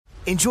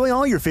Enjoy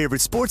all your favorite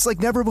sports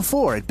like never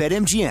before at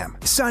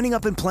BetMGM. Signing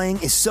up and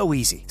playing is so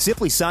easy.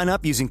 Simply sign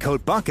up using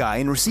code Buckeye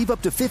and receive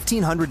up to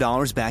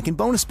 $1,500 back in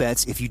bonus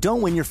bets if you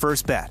don't win your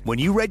first bet. When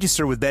you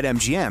register with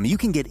BetMGM, you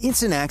can get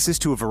instant access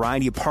to a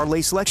variety of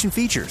parlay selection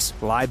features,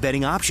 live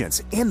betting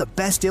options, and the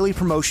best daily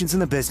promotions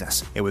in the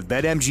business. And with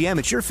BetMGM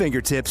at your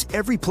fingertips,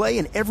 every play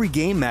and every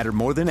game matter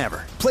more than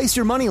ever. Place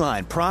your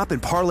moneyline, prop,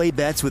 and parlay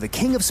bets with the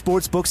king of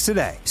sportsbooks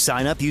today.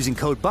 Sign up using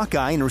code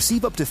Buckeye and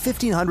receive up to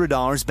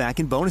 $1,500 back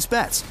in bonus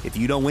bets if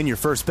you don't win your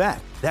first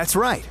bet. That's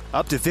right,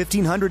 up to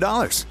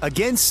 $1,500.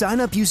 Again, sign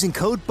up using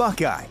code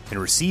Buckeye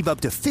and receive up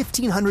to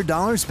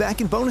 $1,500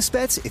 back in bonus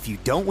bets if you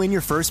don't win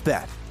your first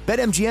bet.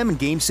 BetMGM and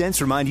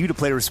GameSense remind you to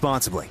play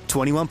responsibly.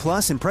 21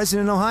 plus and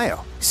present in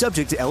Ohio.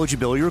 Subject to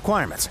eligibility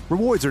requirements.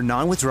 Rewards are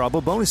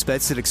non-withdrawable bonus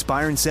bets that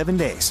expire in 7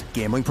 days.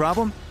 Gambling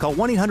problem? Call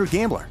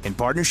 1-800-GAMBLER in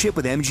partnership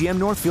with MGM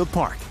Northfield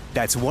Park.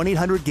 That's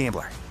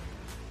 1-800-GAMBLER.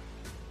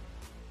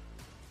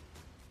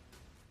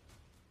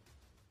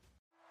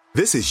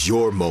 This is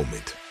your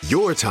moment,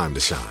 your time to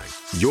shine,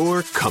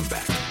 your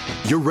comeback.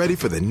 You're ready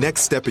for the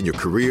next step in your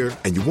career,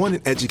 and you want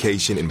an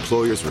education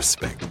employers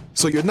respect.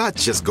 So you're not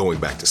just going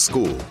back to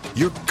school,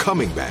 you're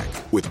coming back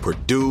with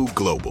Purdue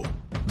Global.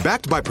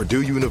 Backed by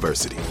Purdue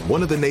University,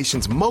 one of the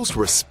nation's most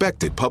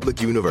respected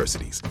public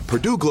universities,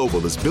 Purdue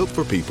Global is built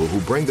for people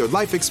who bring their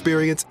life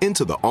experience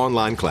into the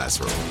online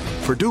classroom.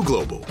 Purdue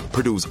Global,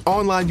 Purdue's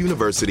online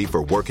university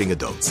for working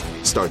adults.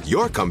 Start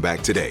your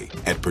comeback today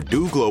at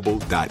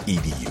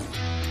purdueglobal.edu.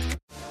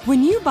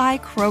 When you buy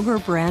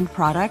Kroger brand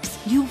products,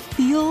 you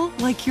feel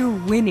like you're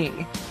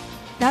winning.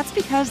 That's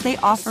because they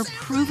offer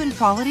proven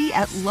quality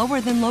at lower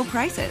than low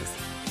prices.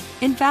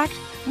 In fact,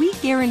 we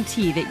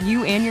guarantee that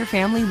you and your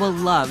family will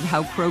love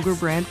how Kroger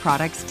brand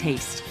products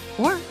taste,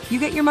 or you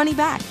get your money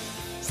back.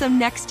 So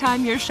next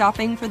time you're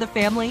shopping for the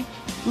family,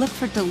 look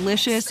for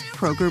delicious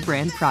Kroger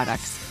brand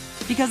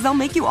products, because they'll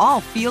make you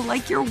all feel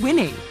like you're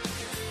winning.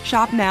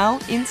 Shop now,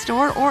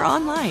 in-store, or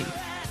online.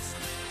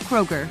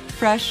 Kroger,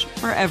 fresh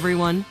for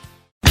everyone.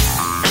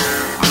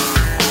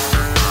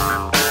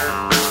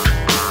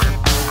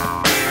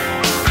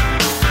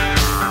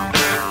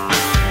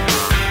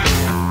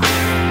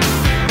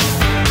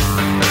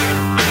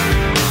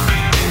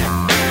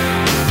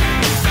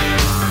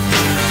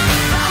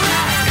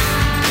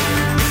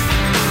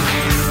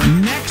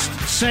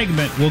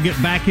 Segment, we'll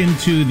get back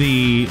into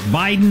the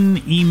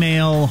Biden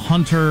email,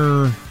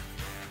 Hunter,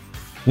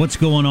 what's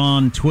going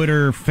on,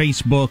 Twitter,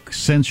 Facebook,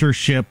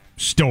 censorship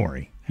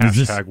story.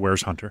 Hashtag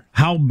where's Hunter?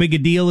 How big a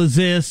deal is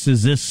this?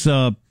 Is this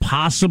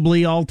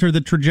possibly alter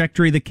the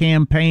trajectory of the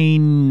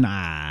campaign?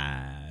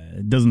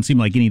 It doesn't seem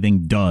like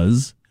anything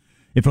does.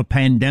 If a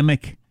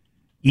pandemic,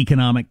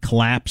 economic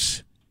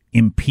collapse,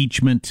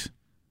 impeachment,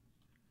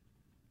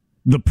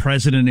 the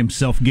president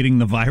himself getting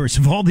the virus,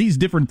 of all these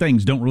different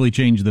things don't really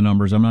change the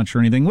numbers. I'm not sure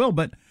anything will,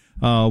 but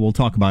we'll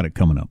talk about it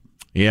coming up.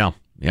 Yeah,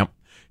 yep.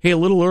 Hey, a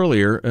little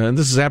earlier, and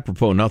this is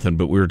apropos nothing,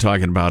 but we were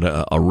talking about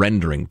a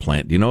rendering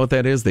plant. Do you know what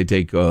that is? They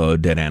take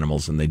dead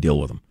animals and they deal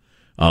with them,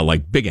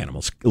 like big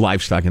animals,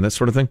 livestock, and that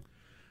sort of thing.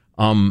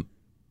 And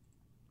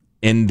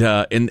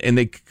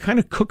they kind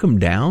of cook them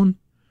down,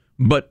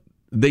 but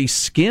they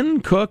skin,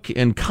 cook,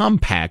 and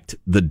compact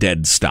the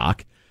dead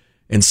stock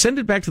and send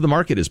it back to the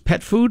market as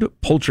pet food,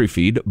 poultry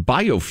feed,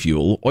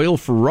 biofuel, oil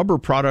for rubber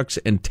products,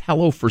 and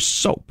tallow for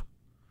soap.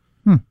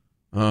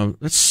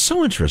 That's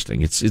so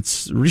interesting. It's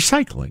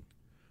recycling.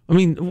 I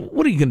mean,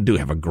 what are you going to do?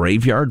 Have a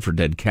graveyard for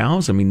dead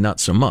cows? I mean,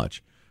 not so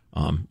much.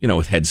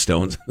 With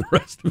headstones and the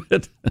rest of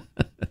it.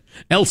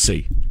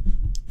 Elsie.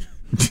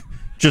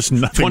 Just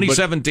nothing.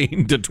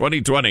 2017 to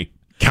 2020.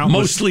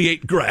 Mostly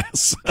ate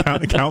grass.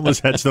 Countless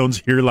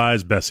headstones. Here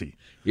lies Bessie.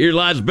 Here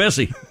lies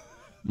Bessie.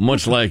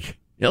 Much like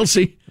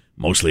Elsie.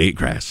 Mostly ate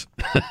grass.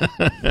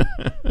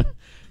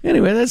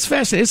 Anyway, that's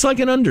fascinating. It's like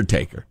an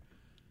undertaker.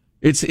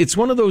 It's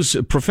one of those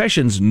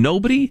professions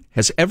nobody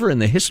has ever in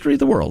the history of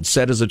the world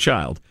said as a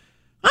child,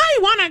 I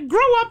want to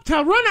grow up to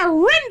run a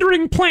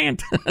rendering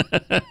plant.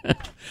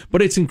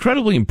 But it's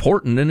incredibly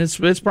important, and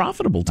it's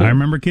profitable, too. I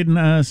remember a kid in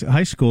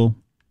high school.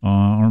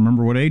 I don't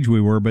remember what age we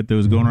were, but there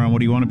was going around, what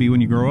do you want to be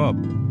when you grow up?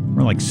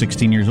 We're like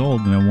 16 years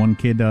old, and then one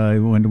kid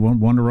wanted to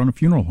run a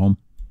funeral home.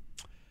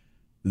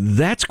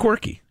 That's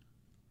quirky.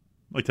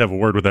 I'd like to have a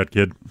word with that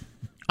kid.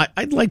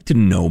 I'd like to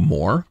know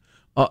more.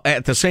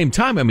 At the same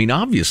time, I mean,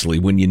 obviously,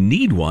 when you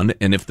need one,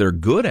 and if they're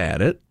good at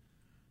it,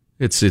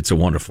 it's a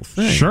wonderful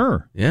thing.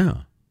 Sure. Yeah.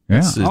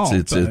 Yeah.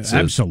 It's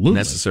absolutely a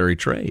necessary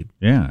trade.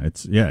 Yeah.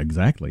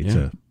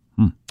 Exactly.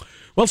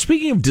 Well,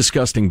 speaking of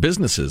disgusting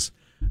businesses,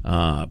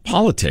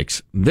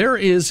 politics, there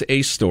is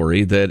a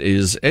story that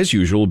is, as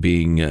usual,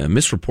 being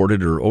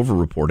misreported or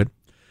overreported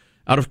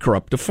out of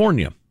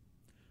Corruptifornia.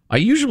 I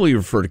usually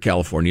refer to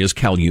California as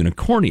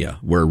Cal-Unicornia,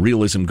 where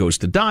realism goes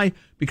to die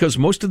because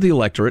most of the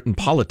electorate in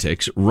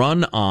politics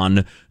run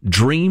on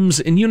dreams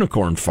and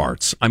unicorn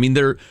farts. I mean,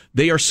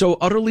 they are so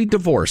utterly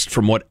divorced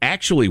from what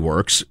actually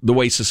works, the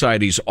way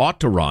societies ought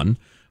to run,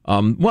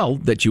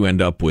 that you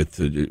end up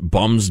with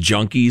bums,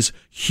 junkies,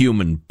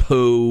 human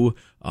poo,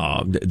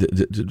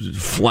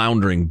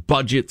 floundering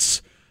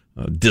budgets,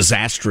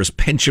 disastrous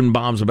pension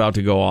bombs about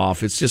to go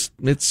off. It's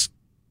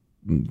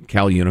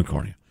Cal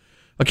Unicornia.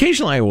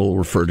 Occasionally, I will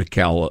refer to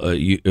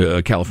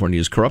California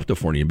as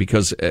Corruptifornia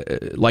because,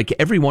 like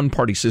every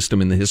one-party system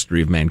in the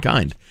history of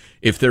mankind,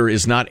 if there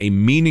is not a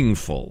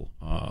meaningful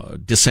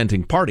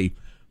dissenting party,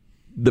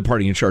 the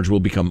party in charge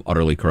will become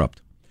utterly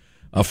corrupt.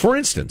 For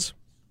instance,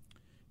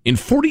 in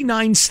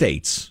 49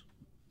 states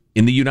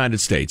in the United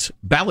States,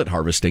 ballot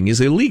harvesting is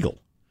illegal.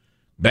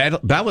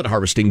 Ballot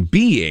harvesting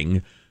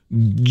being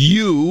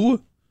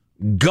you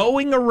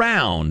going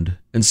around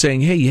and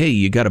saying, hey,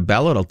 you got a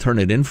ballot? I'll turn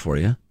it in for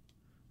you.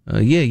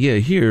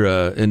 Here,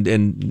 and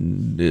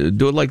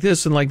do it like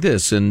this and like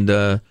this, and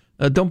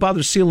don't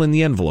bother sealing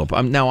the envelope.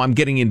 I'm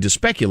getting into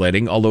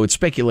speculating, although it's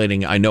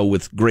speculating I know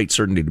with great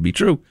certainty to be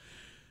true.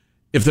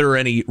 If there are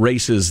any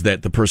races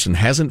that the person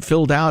hasn't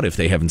filled out, if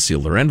they haven't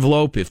sealed their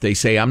envelope, if they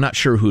say, I'm not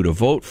sure who to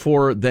vote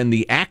for, then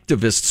the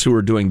activists who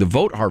are doing the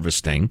vote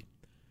harvesting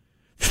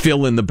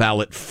fill in the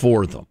ballot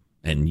for them.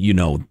 And you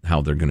know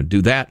how they're going to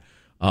do that.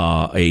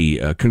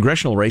 A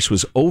congressional race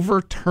was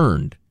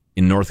overturned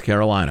in North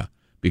Carolina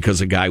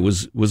because a guy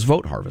was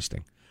vote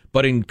harvesting.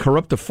 But in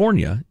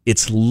Corruptifornia,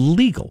 it's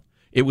legal.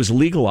 It was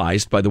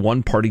legalized by the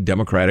one-party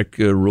Democratic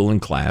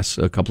ruling class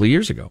a couple of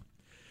years ago.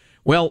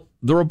 Well,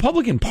 the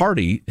Republican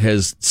Party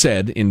has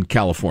said in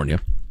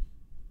California,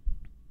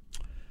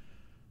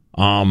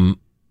 the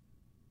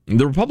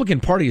Republican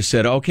Party has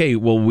said, okay,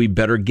 well, we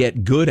better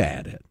get good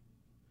at it.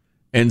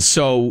 And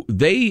so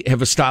they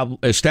have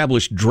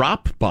established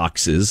drop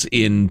boxes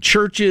in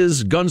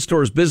churches, gun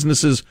stores,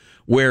 businesses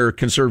where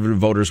conservative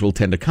voters will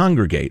tend to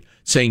congregate,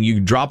 saying you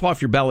drop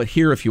off your ballot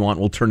here if you want,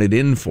 we'll turn it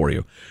in for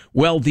you.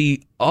 Well,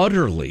 the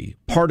utterly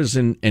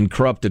partisan and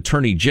corrupt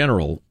Attorney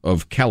General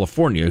of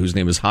California, whose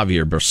name is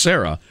Javier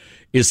Becerra,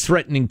 is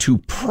threatening to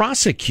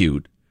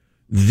prosecute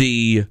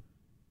the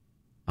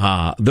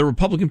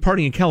Republican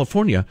Party in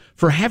California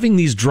for having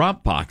these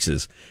drop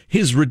boxes.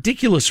 His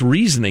ridiculous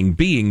reasoning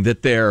being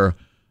that they're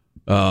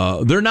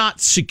not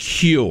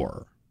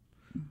secure.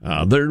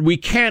 We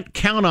can't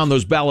count on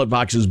those ballot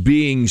boxes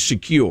being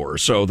secure,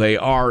 so they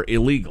are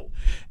illegal.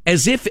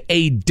 As if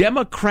a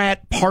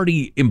Democrat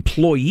Party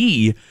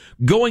employee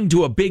going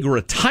to a big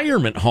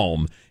retirement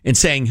home and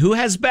saying, who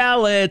has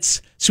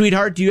ballots?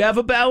 Sweetheart, do you have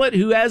a ballot?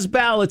 Who has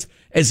ballots?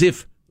 As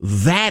if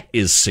that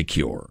is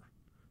secure.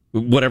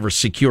 Whatever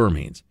secure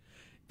means.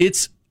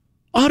 It's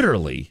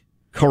utterly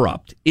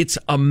corrupt. It's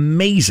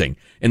amazing.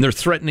 And they're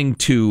threatening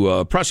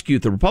to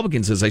prosecute the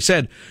Republicans, as I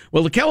said.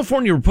 Well, the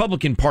California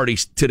Republican Party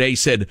today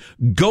said,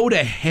 go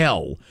to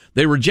hell.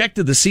 They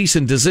rejected the cease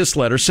and desist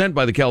letter sent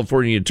by the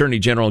California Attorney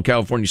General and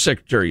California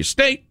Secretary of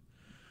State.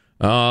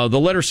 The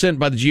letter sent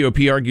by the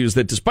GOP argues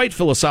that despite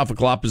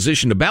philosophical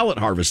opposition to ballot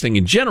harvesting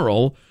in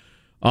general,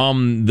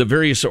 the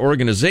various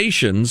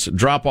organizations'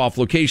 drop-off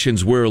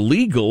locations were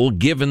illegal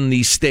given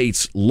the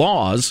state's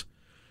laws,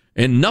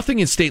 and nothing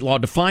in state law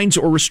defines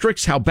or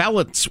restricts how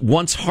ballots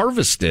once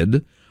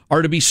harvested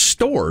are to be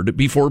stored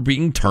before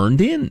being turned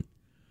in.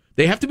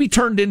 They have to be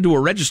turned into a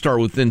registrar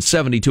within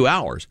 72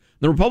 hours.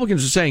 The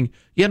Republicans are saying,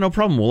 yeah, no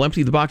problem, we'll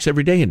empty the box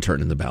every day and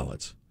turn in the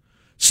ballots.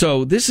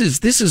 So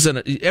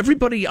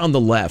everybody on the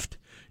left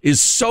is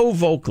so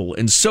vocal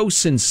and so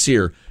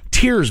sincere,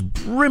 tears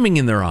brimming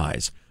in their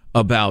eyes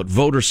about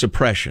voter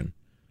suppression.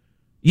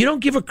 You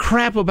don't give a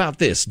crap about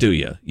this, do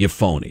you, you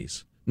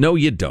phonies? No,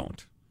 you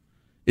don't.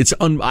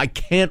 I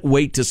can't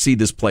wait to see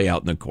this play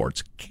out in the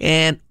courts.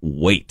 Can't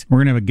wait. We're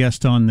going to have a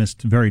guest on this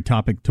very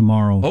topic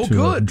tomorrow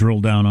to drill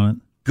down on it.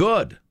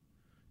 Good.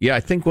 Yeah, I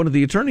think one of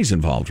the attorneys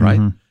involved, right?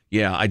 Mm-hmm.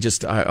 Yeah,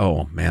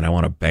 I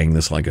want to bang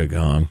this like a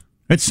gong.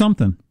 It's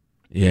something.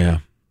 Yeah.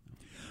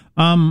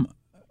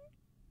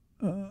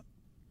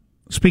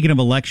 Speaking of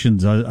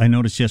elections, I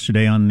noticed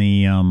yesterday on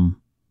the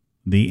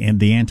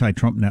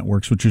anti-Trump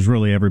networks, which is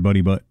really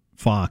everybody but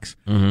Fox,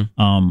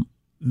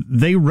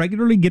 they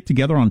regularly get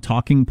together on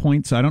talking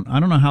points. I don't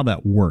know how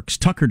that works.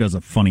 Tucker does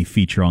a funny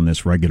feature on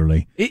this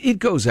regularly. It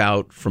goes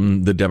out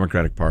from the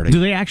Democratic Party.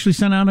 Do they actually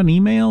send out an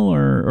email,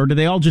 or do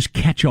they all just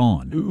catch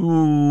on?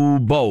 Ooh,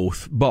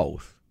 both.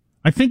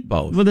 I think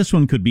both. Well, this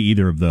one could be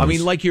either of those. I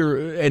mean,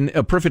 and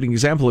a perfect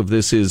example of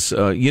this is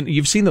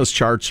you've seen those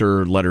charts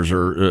or letters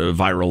or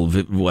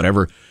viral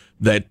whatever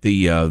that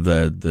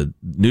the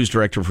news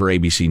director for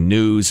ABC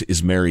News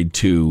is married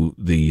to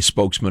the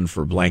spokesman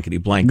for blankety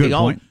blank. Good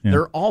point.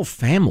 They're all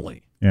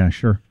family. Yeah,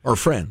 sure. Or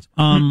friends.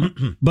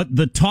 But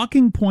the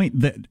talking point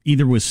that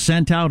either was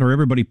sent out or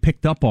everybody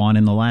picked up on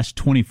in the last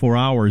 24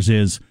 hours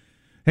is,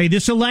 hey,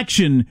 this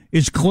election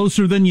is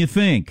closer than you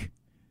think.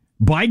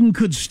 Biden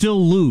could still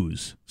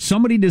lose.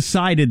 Somebody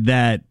decided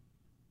that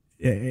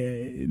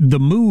the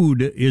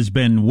mood has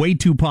been way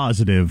too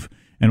positive,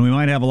 and we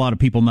might have a lot of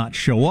people not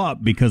show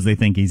up because they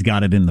think he's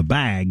got it in the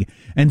bag.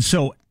 And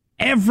so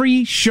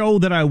every show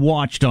that I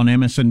watched on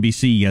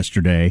MSNBC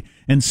yesterday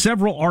and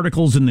several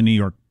articles in the New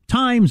York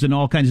Times and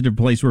all kinds of different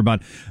places were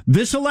about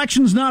this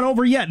election's not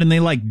over yet. And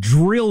they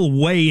drill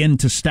way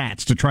into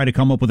stats to try to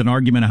come up with an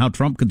argument of how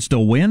Trump could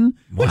still win,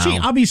 which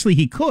obviously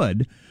he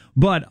could.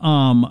 But,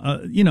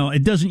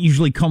 it doesn't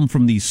usually come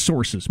from these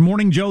sources.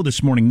 Morning Joe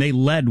this morning, they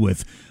led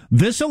with,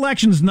 this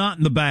election's not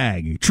in the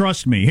bag.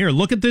 Trust me. Here,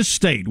 look at this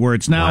state where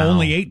it's now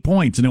only 8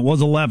 points and it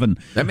was 11.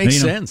 That makes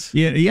sense.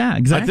 Yeah,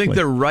 exactly. I think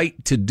they're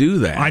right to do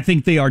that. I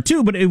think they are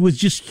too, but it was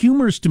just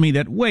humorous to me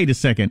that, wait a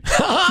second,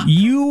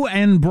 you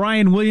and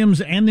Brian Williams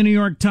and the New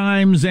York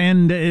Times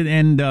and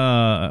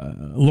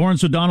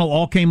Lawrence O'Donnell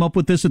all came up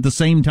with this at the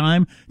same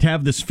time to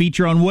have this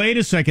feature on, wait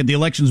a second, the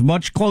election's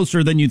much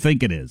closer than you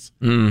think it is.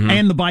 Mm-hmm.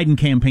 And the Biden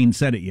campaign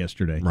said it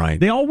yesterday. Right.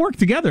 They all work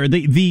together.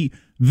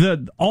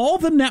 All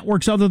the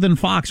networks other than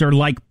Fox are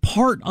like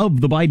part of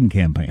the Biden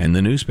campaign. And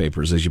the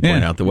newspapers, as you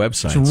point out, the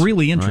websites. It's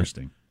really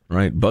interesting.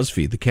 Right.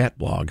 BuzzFeed, the cat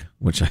blog,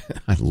 which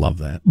I love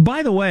that.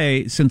 By the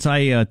way, since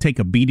I take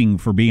a beating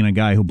for being a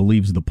guy who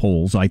believes the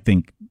polls, I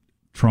think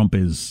Trump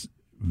is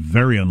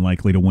very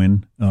unlikely to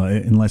win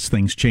unless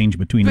things change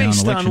between now and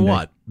election day. Based on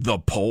what? The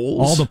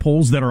polls? All the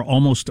polls that are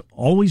almost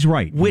always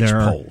right. Which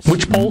polls?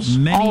 Which polls?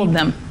 All of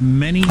them.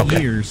 Many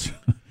years.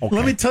 Okay.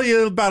 Let me tell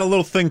you about a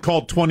little thing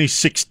called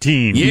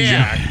 2016.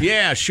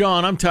 Yeah,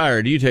 Sean, I'm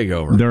tired. You take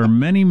over. There are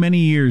many, many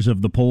years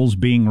of the polls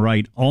being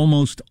right,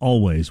 almost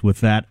always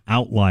with that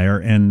outlier,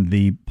 and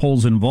the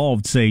polls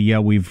involved say, yeah,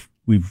 we've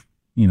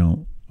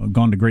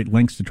gone to great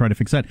lengths to try to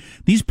fix that.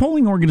 These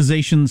polling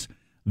organizations,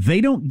 they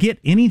don't get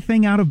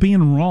anything out of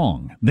being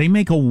wrong. They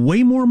make a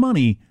way more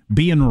money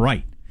being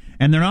right.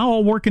 And they're now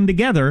all working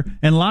together,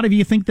 and a lot of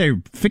you think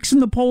they're fixing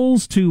the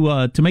polls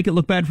to make it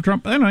look bad for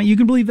Trump. I don't know. You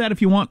can believe that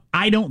if you want.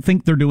 I don't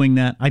think they're doing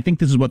that. I think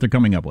this is what they're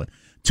coming up with.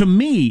 To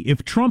me,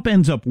 if Trump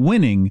ends up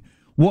winning,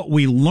 what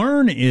we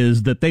learn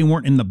is that they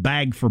weren't in the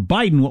bag for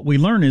Biden. What we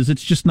learn is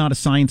it's just not a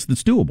science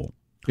that's doable.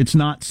 It's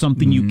not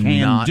something you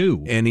can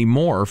do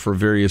anymore for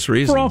various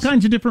reasons. For all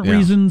kinds of different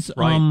reasons.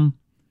 Right.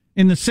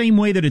 In the same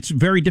way that it's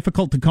very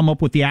difficult to come up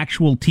with the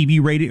actual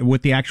TV rating,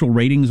 what the actual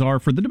ratings are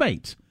for the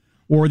debates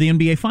or the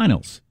NBA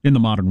Finals in the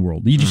modern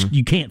world.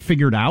 You can't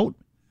figure it out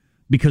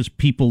because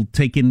people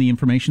take in the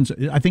information. So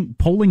I think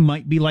polling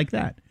might be like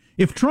that.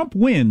 If Trump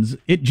wins,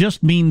 it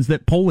just means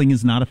that polling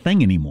is not a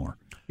thing anymore.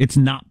 It's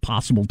not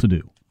possible to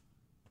do.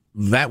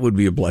 That would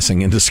be a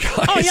blessing in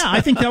disguise. Oh, yeah,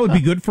 I think that would be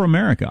good for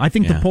America. I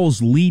think the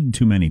polls lead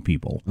too many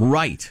people.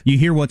 Right. You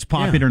hear what's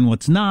popular and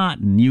what's not,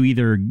 and you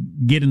either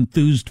get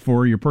enthused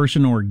for your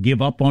person or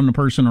give up on the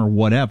person or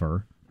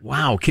whatever.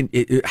 Wow.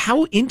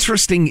 How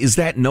interesting is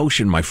that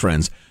notion, my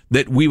friends,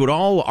 that we would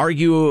all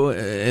argue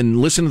and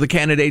listen to the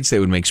candidates, they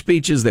would make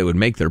speeches, they would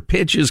make their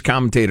pitches,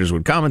 commentators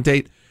would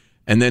commentate,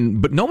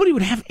 but nobody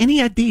would have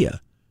any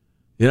idea,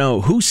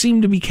 who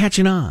seemed to be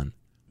catching on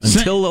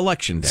until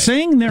election day.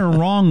 Saying they're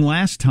wrong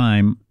last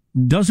time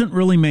doesn't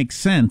really make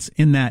sense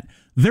in that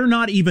they're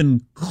not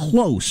even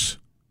close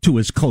to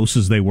as close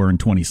as they were in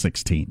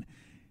 2016.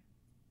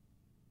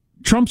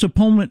 Trump's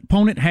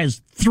opponent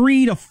has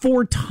 3 to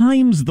 4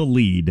 times the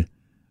lead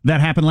that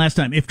happened last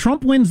time. If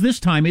Trump wins this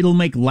time, it'll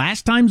make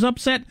last time's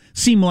upset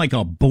seem like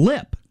a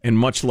blip. And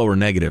much lower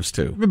negatives,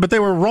 too. But they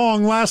were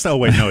wrong last... Oh,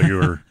 wait, no, you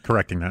were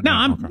correcting that.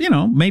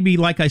 No, maybe,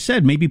 like I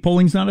said, maybe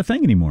polling's not a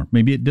thing anymore.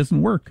 Maybe it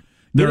doesn't work.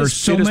 There are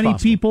so many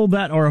people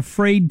that are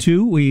afraid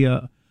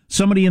to.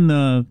 Somebody in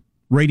the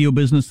radio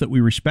business that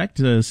we respect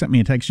sent me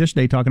a text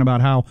yesterday talking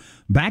about how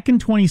back in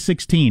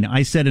 2016,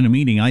 I said in a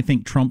meeting, I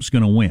think Trump's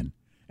going to win.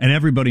 And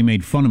everybody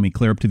made fun of me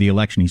clear up to the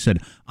election. He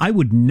said, I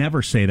would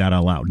never say that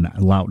out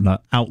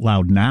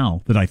loud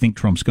now that I think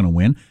Trump's going to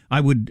win.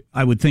 I would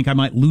think I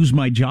might lose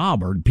my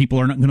job or people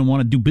are not going to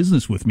want to do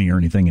business with me or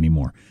anything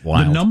anymore.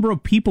 Wild. The number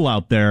of people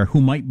out there who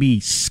might be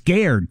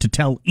scared to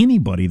tell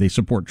anybody they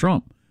support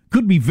Trump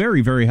could be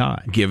very, very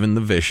high. Given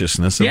the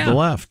viciousness of the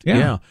left.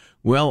 Yeah.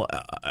 Well,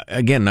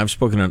 again, I've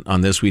spoken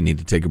on this. We need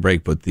to take a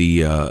break, but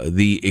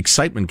the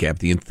excitement gap,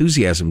 the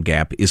enthusiasm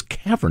gap is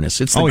cavernous.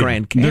 It's the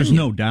Grand Canyon. There's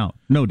no doubt.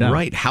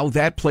 Right. How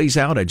that plays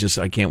out,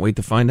 I can't wait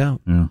to find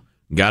out. Yeah.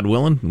 God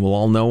willing, we'll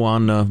all know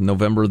on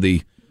November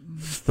the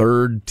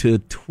 3rd to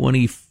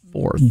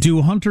 24th.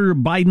 Do Hunter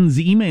Biden's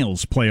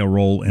emails play a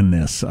role in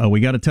this? We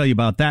got to tell you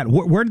about that.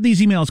 Where did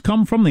these emails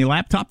come from? The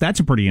laptop?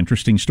 That's a pretty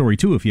interesting story,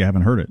 too, if you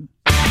haven't heard it.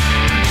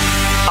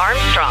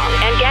 Armstrong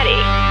and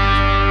Getty.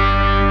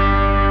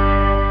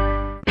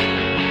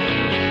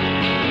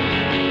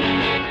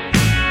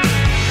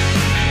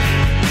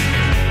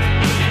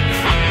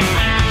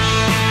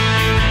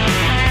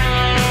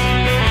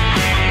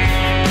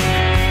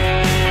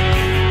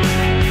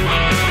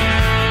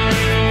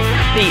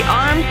 The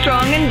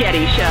Armstrong and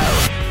Getty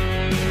Show.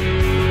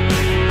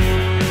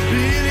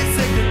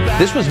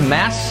 This was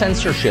mass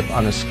censorship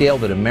on a scale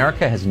that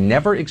America has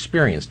never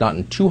experienced, not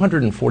in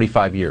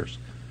 245 years.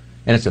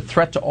 And it's a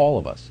threat to all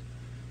of us.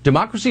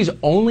 Democracies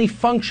only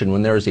function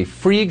when there is a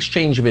free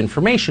exchange of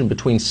information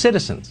between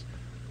citizens.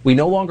 We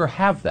no longer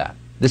have that.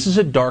 This is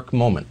a dark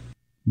moment.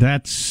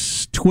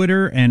 That's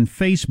Twitter and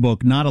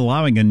Facebook not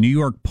allowing a New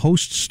York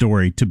Post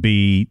story to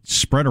be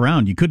spread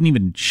around. You couldn't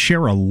even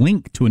share a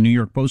link to a New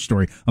York Post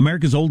story.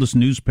 America's oldest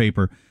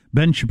newspaper,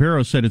 Ben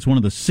Shapiro, said it's one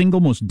of the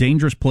single most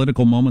dangerous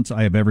political moments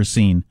I have ever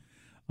seen.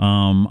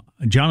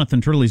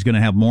 Jonathan Turley's going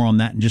to have more on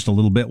that in just a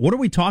little bit. What are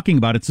we talking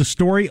about? It's a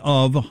story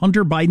of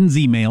Hunter Biden's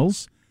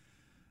emails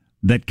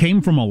that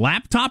came from a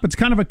laptop. It's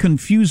kind of a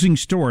confusing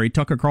story.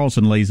 Tucker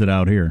Carlson lays it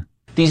out here.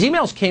 These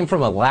emails came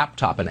from a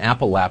laptop, an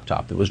Apple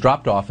laptop, that was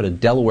dropped off at a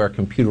Delaware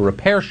computer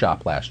repair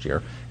shop last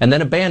year and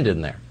then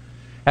abandoned there.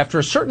 After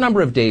a certain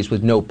number of days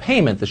with no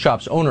payment, the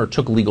shop's owner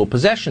took legal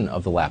possession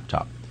of the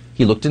laptop.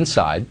 He looked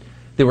inside.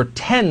 There were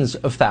tens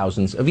of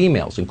thousands of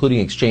emails, including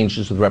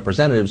exchanges with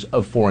representatives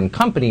of foreign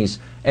companies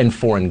and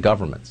foreign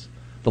governments.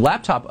 The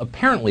laptop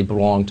apparently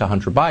belonged to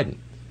Hunter Biden.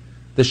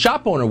 The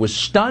shop owner was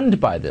stunned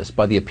by this,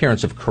 by the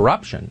appearance of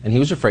corruption, and he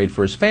was afraid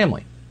for his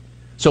family.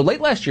 So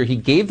late last year, he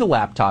gave the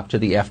laptop to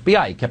the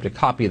FBI. He kept a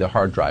copy of the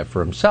hard drive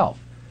for himself.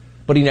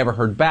 But he never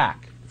heard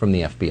back from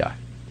the FBI.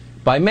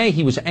 By May,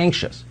 he was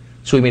anxious,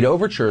 so he made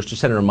overtures to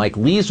Senator Mike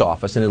Lee's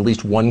office and at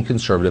least one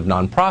conservative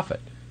nonprofit.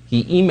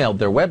 He emailed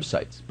their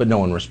websites, but no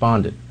one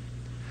responded.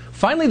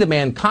 Finally, the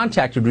man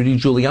contacted Rudy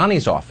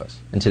Giuliani's office,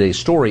 and today's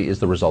story is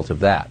the result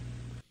of that.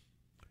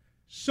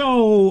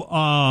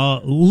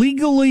 So,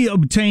 legally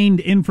obtained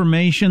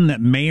information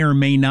that may or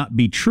may not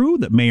be true,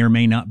 that may or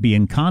may not be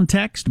in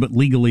context, but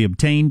legally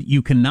obtained,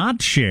 you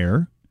cannot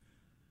share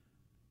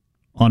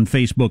on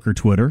Facebook or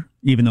Twitter,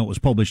 even though it was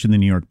published in the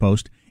New York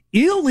Post.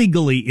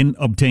 Illegally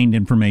obtained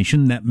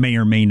information that may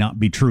or may not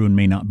be true and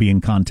may not be in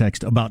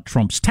context about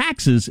Trump's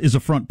taxes is a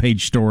front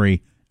page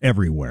story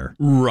everywhere.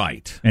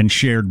 Right. And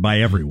shared by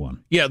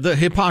everyone. Yeah, the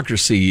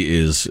hypocrisy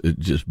is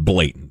just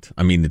blatant.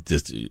 I mean,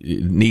 it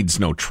needs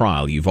no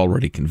trial. You've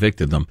already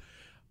convicted them.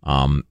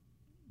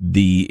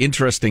 The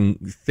interesting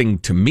thing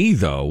to me,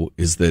 though,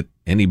 is that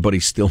anybody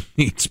still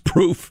needs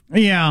proof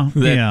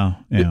that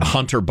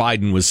Hunter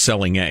Biden was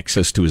selling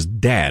access to his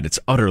dad. It's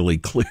utterly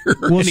clear.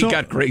 Well, and he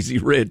got crazy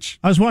rich.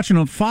 I was watching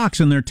on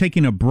Fox, and they're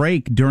taking a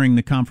break during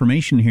the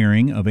confirmation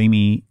hearing of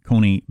Amy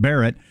Coney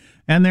Barrett,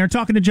 and they're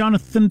talking to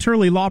Jonathan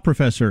Turley, law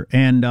professor,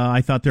 and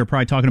I thought they were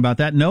probably talking about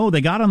that. No, they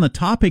got on the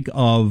topic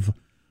of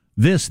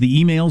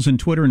the emails and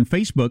Twitter and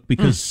Facebook,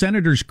 because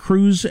Senators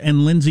Cruz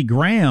and Lindsey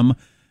Graham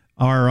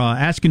are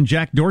asking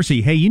Jack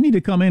Dorsey, hey, you need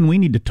to come in. We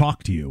need to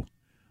talk to you.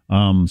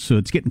 So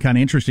it's getting kind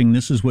of interesting.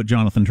 This is what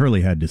Jonathan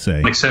Turley had to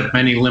say. Accept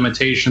many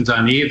limitations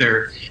on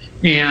either.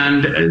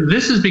 And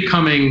this is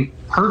becoming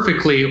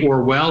perfectly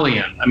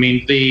Orwellian. I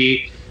mean,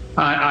 the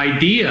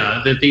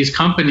idea that these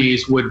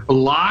companies would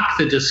block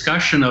the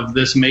discussion of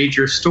this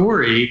major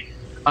story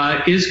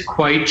is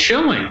quite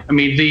chilling. I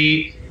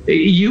mean,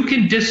 you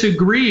can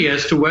disagree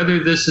as to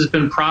whether this has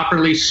been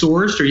properly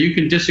sourced, or you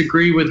can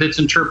disagree with its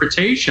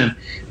interpretation,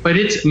 but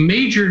it's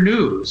major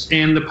news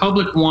and the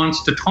public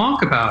wants to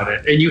talk about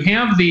it. And you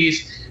have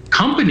these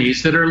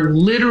companies that are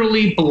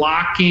literally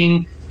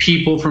blocking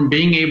people from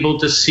being able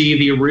to see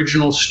the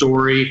original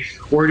story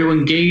or to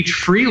engage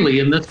freely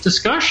in this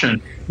discussion.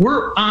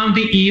 We're on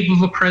the eve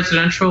of a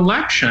presidential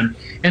election,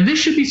 and this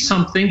should be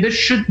something that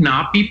should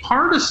not be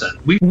partisan.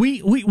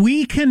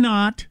 We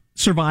cannot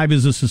survive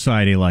as a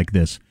society like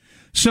this.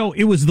 So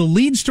it was the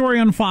lead story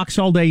on Fox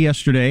all day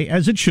yesterday,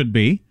 as it should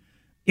be.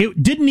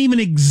 It didn't even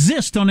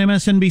exist on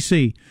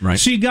MSNBC. Right.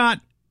 So you got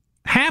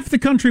half the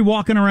country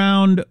walking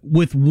around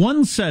with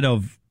one set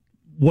of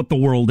what the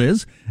world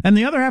is, and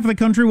the other half of the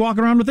country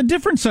walking around with a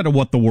different set of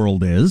what the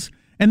world is,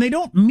 and they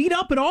don't meet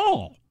up at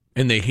all.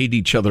 And they hate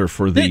each other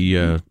for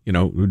the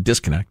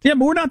disconnect. Yeah,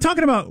 but we're not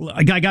talking about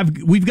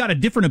we've got a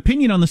different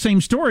opinion on the same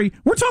story.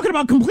 We're talking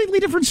about completely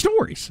different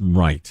stories.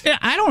 Right. Yeah,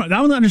 I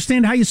don't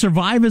understand how you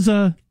survive as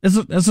a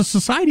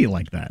society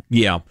like that.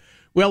 Yeah.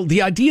 Well,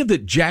 the idea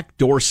that Jack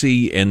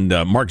Dorsey and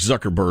Mark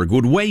Zuckerberg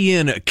would weigh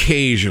in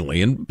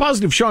occasionally, and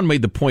Positive Sean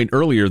made the point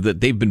earlier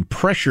that they've been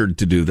pressured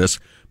to do this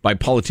by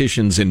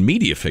politicians and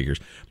media figures.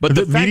 But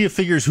the media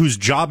figures whose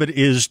job it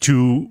is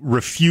to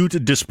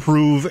refute,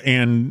 disprove,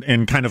 and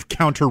kind of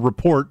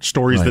counter-report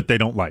stories that they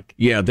don't like.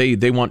 Yeah,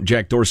 they want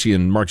Jack Dorsey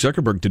and Mark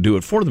Zuckerberg to do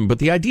it for them. But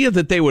the idea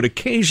that they would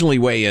occasionally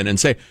weigh in and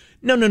say,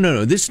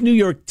 no, this New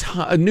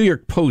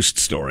York Post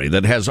story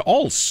that has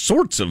all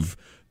sorts of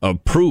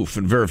proof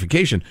and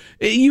verification,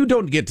 you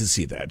don't get to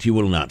see that. You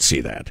will not see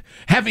that.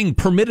 Having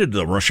permitted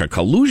the Russia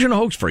collusion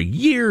hoax for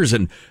years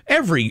and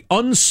every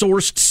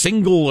unsourced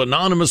single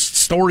anonymous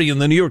story in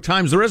the New York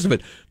Times, the rest of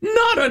it,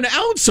 not an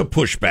ounce of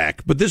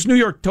pushback. But this New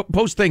York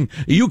Post thing,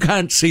 you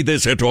can't see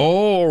this at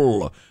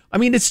all. I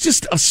mean, it's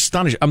just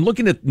astonishing. I'm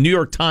looking at New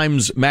York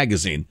Times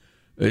Magazine.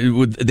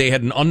 They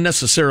had an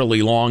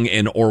unnecessarily long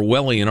and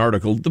Orwellian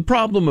article, The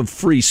Problem of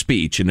Free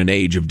Speech in an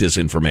Age of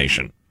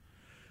Disinformation.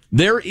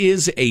 There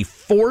is a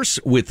force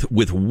with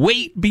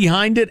weight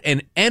behind it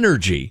and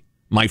energy,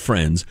 my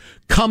friends,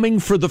 coming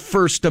for the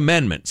First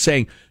Amendment,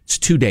 saying it's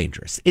too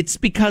dangerous. It's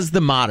because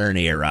the modern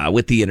era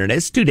with the internet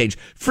is too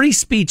dangerous. Free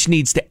speech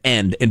needs to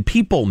end, and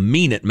people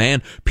mean it,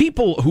 man.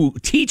 People who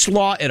teach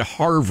law at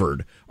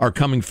Harvard are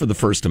coming for the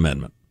First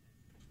Amendment.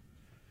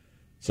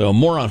 So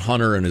more on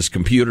Hunter and his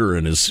computer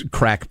and his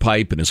crack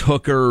pipe and his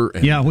hooker.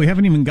 And yeah, we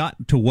haven't even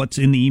got to what's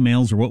in the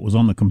emails or what was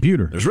on the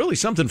computer. There's really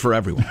something for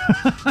everyone.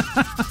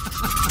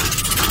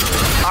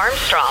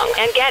 Armstrong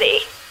and Getty.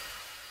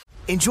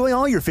 Enjoy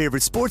all your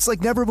favorite sports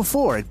like never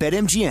before at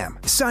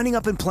BetMGM. Signing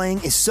up and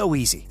playing is so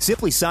easy.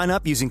 Simply sign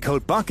up using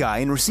code Buckeye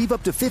and receive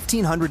up to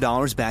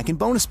 $1,500 back in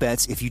bonus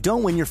bets if you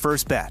don't win your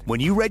first bet. When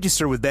you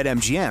register with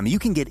BetMGM, you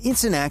can get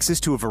instant access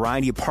to a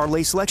variety of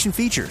parlay selection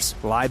features,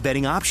 live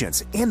betting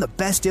options, and the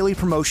best daily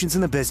promotions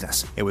in the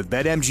business. And with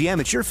BetMGM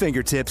at your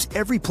fingertips,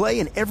 every play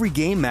and every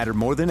game matter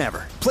more than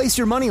ever. Place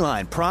your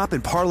moneyline, prop,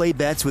 and parlay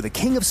bets with the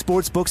king of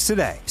sportsbooks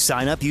today.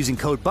 Sign up using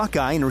code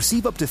Buckeye and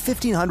receive up to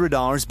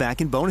 $1,500 back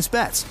in bonus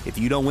bets if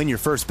you don't win your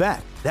first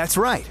bet. That's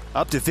right,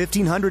 up to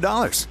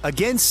 $1,500.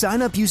 Again,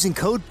 sign up using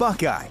code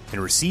Buckeye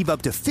and receive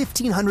up to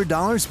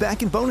 $1,500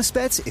 back in bonus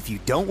bets if you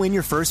don't win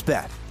your first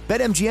bet.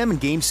 BetMGM and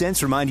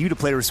GameSense remind you to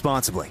play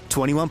responsibly.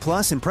 21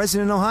 plus and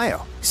present in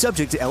Ohio.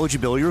 Subject to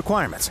eligibility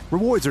requirements.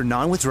 Rewards are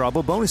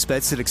non-withdrawable bonus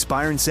bets that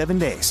expire in 7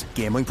 days.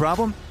 Gambling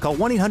problem? Call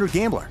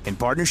 1-800-GAMBLER in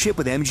partnership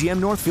with MGM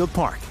Northfield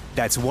Park.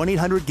 That's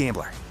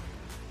 1-800-GAMBLER.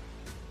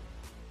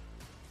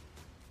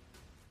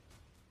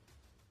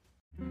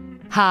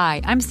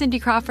 Hi, I'm Cindy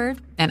Crawford,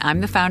 and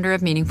I'm the founder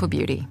of Meaningful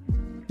Beauty.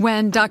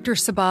 When Dr.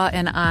 Sabah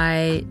and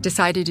I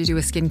decided to do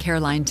a skincare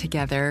line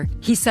together,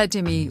 he said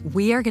to me,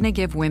 we are going to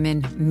give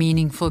women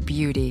meaningful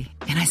beauty.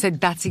 And I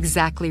said, that's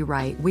exactly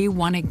right. We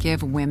want to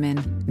give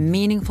women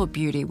meaningful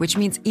beauty, which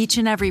means each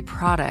and every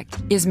product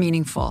is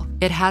meaningful.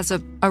 It has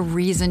a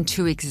reason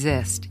to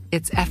exist.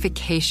 It's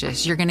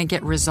efficacious. You're going to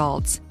get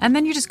results. And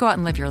then you just go out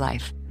and live your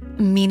life.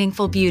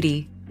 Meaningful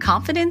Beauty.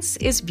 Confidence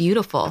is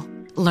beautiful.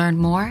 Learn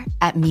more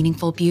at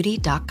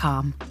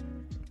meaningfulbeauty.com.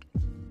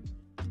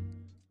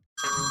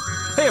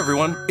 Hey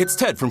everyone, it's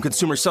Ted from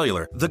Consumer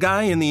Cellular, the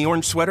guy in the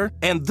orange sweater,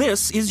 and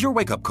this is your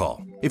wake-up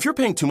call. If you're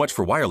paying too much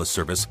for wireless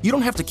service, you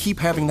don't have to keep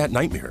having that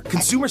nightmare.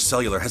 Consumer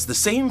Cellular has the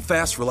same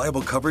fast,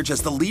 reliable coverage as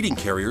the leading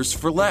carriers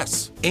for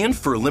less. And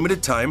for a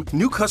limited time,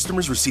 new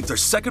customers receive their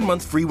second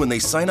month free when they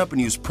sign up and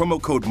use promo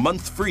code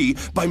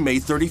MONTHFREE by May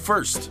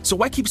 31st. So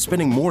why keep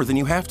spending more than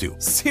you have to?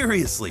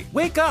 Seriously,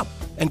 wake up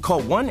and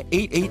call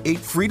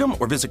 1-888-FREEDOM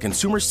or visit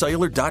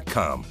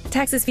consumercellular.com.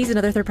 Taxes, fees, and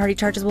other third-party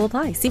charges will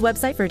apply. See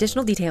website for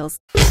additional details.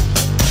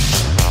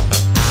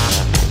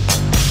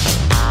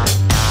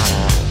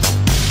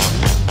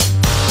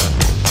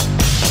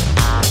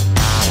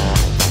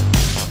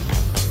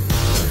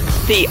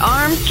 The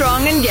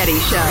Armstrong and Getty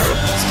Show.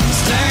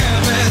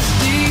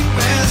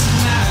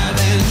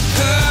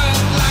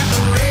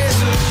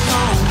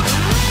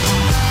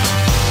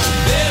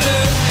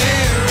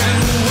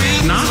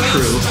 Not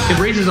true. It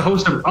raises a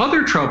host of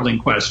other troubling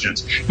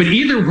questions. But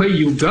either way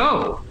you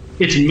go,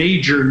 it's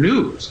major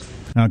news.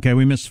 Okay,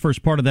 we missed the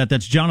first part of that.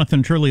 That's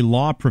Jonathan Turley,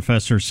 law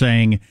professor,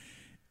 saying,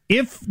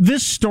 if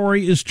this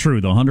story is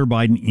true, the Hunter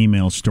Biden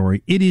email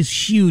story, it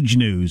is huge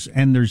news,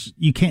 and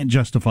you can't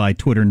justify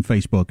Twitter and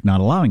Facebook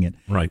not allowing it.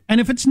 Right. And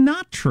if it's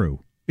not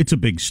true, it's a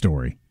big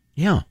story.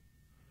 Yeah.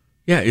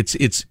 Yeah,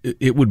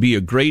 it would be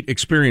a great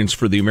experience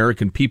for the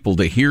American people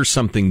to hear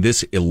something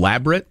this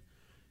elaborate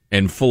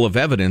and full of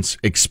evidence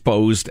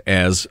exposed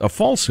as a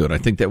falsehood. I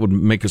think that would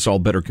make us all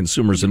better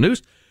consumers of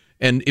news.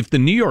 And if the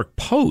New York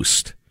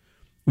Post,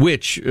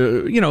 which,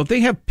 they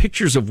have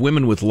pictures of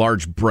women with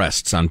large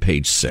breasts on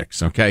page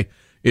 6, okay?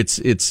 It's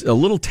a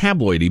little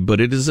tabloidy,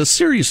 but it is a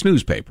serious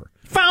newspaper.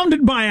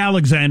 Founded by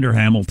Alexander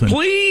Hamilton.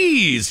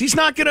 Please! He's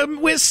not going to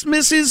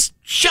miss his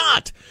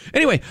shot.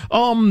 Anyway,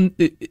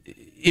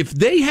 if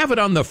they have it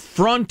on the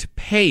front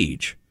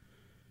page,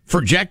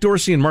 for Jack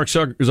Dorsey and Mark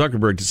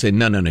Zuckerberg to say,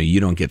 no, you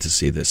don't get to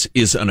see this,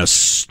 is an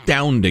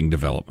astounding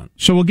development.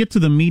 So we'll get to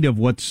the meat of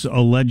what's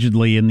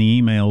allegedly in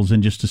the emails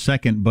in just a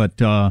second,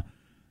 but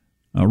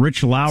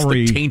Rich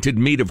Lowry... It's the tainted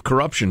meat of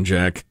corruption,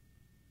 Jack.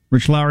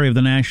 Rich Lowry of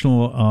the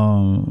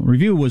National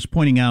Review was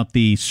pointing out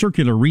the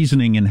circular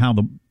reasoning and how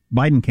the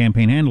Biden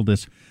campaign handled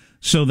this.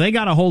 So they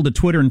got a hold of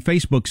Twitter, and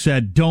Facebook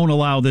said, don't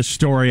allow this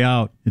story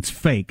out. It's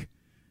fake.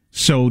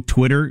 So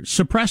Twitter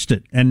suppressed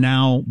it. And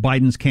now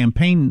Biden's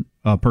campaign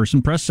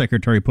press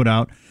secretary, put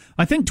out,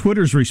 I think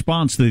Twitter's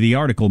response to the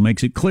article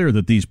makes it clear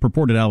that these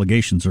purported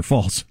allegations are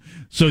false.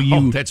 So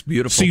that's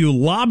beautiful. So you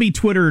lobby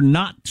Twitter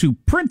not to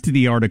print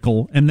the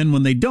article, and then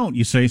when they don't,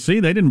 you say, see,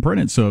 they didn't print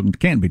it, so it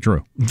can't be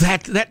true.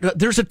 That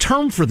there's a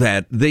term for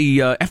that. The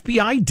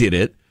FBI did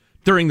it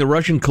during the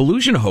Russian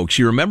collusion hoax.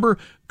 You remember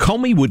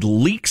Comey would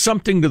leak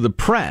something to the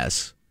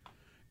press,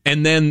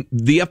 and then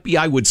the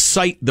FBI would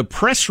cite the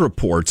press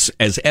reports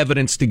as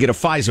evidence to get a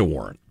FISA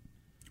warrant.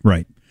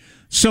 Right.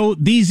 So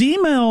these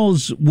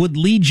emails would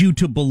lead you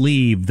to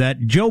believe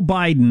that Joe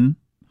Biden,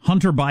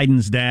 Hunter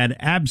Biden's dad,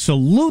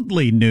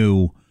 absolutely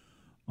knew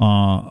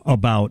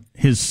about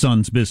his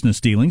son's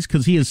business dealings,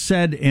 because he has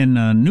said in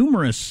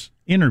numerous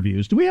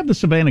interviews. Do we have the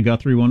Savannah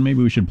Guthrie one?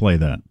 Maybe we should play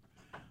that.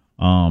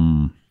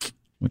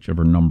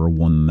 Whichever number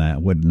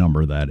what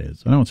number that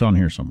is. I know it's on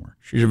here somewhere.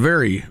 She's a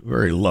very,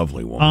 very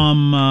lovely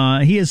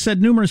woman. He has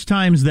said numerous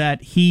times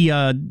that he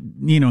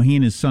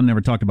and his son never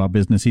talked about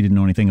business. He didn't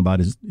know anything about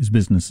his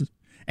businesses.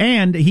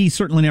 And he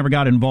certainly never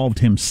got involved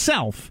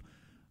himself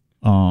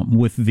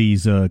with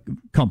these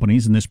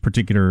companies, in this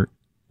particular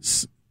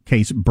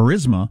case,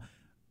 Burisma.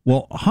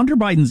 Well, Hunter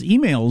Biden's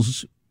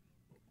emails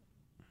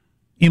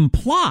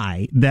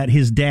imply that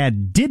his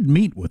dad did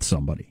meet with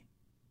somebody,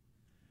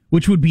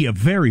 which would be a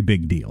very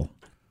big deal.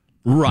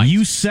 Right.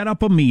 You set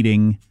up a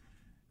meeting.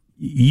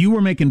 You were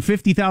making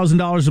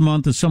 $50,000 a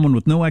month as someone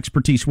with no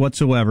expertise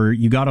whatsoever.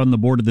 You got on the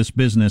board of this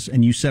business,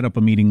 and you set up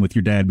a meeting with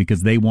your dad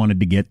because they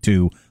wanted to get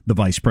to the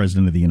vice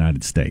president of the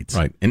United States.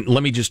 Right. And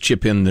let me just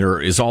chip in.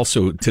 There is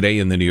also today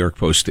in the New York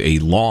Post a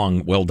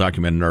long,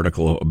 well-documented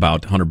article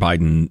about Hunter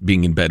Biden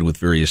being in bed with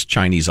various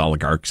Chinese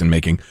oligarchs and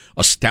making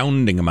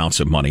astounding amounts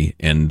of money,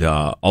 and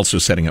also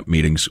setting up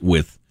meetings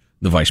with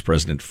the vice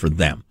president for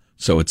them.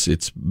 So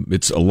it's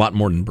a lot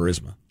more than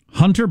Burisma.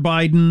 Hunter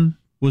Biden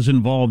was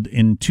involved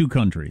in two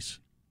countries,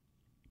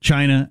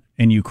 China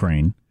and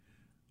Ukraine.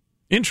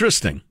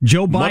 Interesting.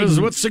 Joe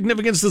Biden. What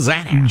significance does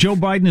that have? Joe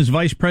Biden, as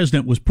vice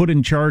president, was put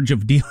in charge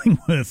of dealing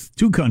with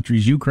two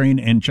countries, Ukraine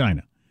and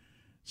China.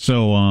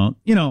 So,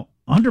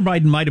 Hunter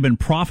Biden might have been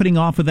profiting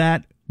off of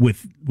that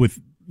with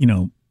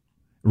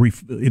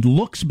it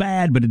looks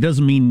bad, but it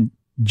doesn't mean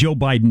Joe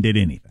Biden did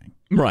anything.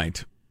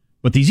 Right.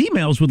 But these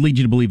emails would lead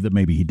you to believe that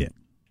maybe he did.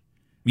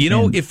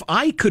 If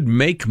I could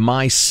make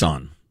my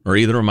son or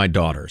either of my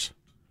daughters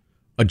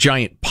a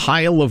giant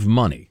pile of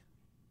money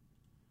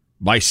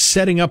by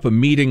setting up a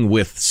meeting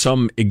with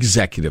some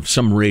executive,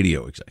 some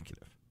radio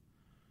executive.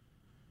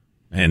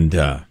 And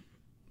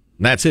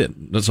that's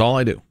it. That's all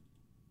I do.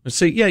 I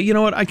say, yeah, you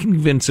know what? I can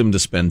convince him to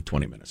spend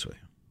 20 minutes with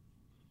you.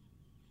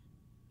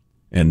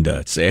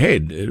 And say, hey,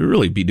 it'd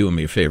really be doing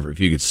me a favor if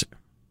you could.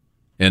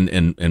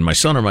 And my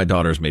son or my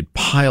daughters made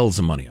piles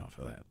of money off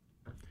of that.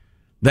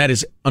 That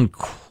is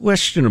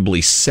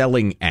unquestionably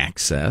selling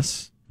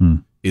access.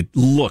 It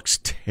looks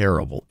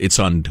terrible. It's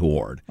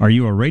untoward. Are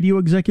you a radio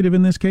executive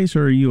in this case,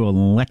 or are you an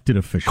elected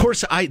official? Of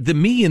course,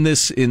 in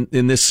this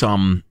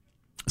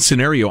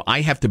scenario, I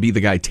have to be the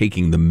guy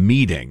taking the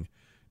meeting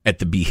at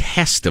the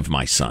behest of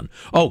my son.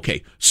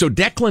 Okay, so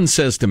Declan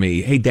says to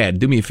me, "Hey, Dad,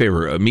 do me a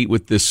favor. Meet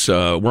with this.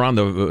 We're on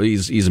the.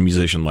 He's a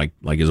musician like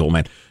his old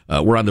man.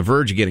 We're on the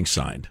verge of getting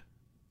signed.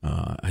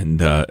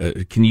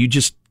 Can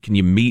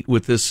you meet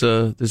with this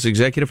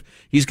executive?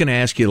 He's going to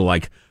ask you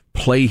to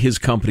play his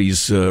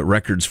company's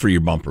records for your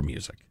bumper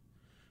music.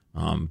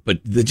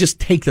 But just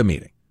take the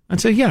meeting." I'd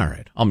say, yeah, all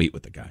right, I'll meet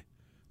with the guy.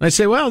 And I'd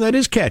say, wow, that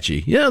is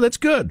catchy. Yeah, that's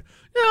good.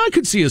 Yeah, I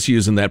could see us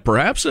using that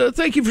perhaps.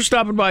 Thank you for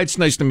stopping by. It's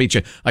nice to meet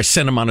you. I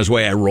send him on his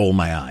way. I roll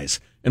my eyes.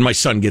 And my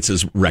son gets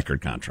his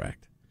record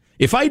contract.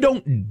 If I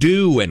don't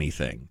do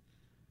anything,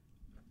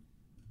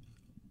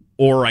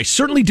 or I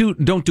certainly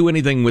don't do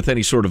anything with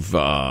any sort of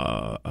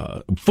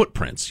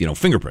footprints,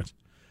 fingerprints,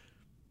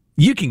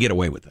 you can get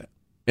away with that.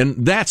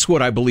 And that's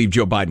what I believe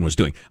Joe Biden was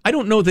doing. I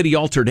don't know that he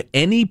altered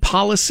any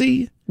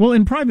policy. Well,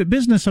 in private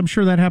business, I'm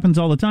sure that happens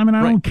all the time, and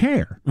I don't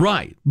care.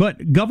 Right.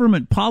 But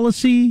government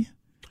policy?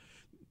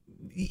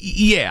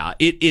 Yeah,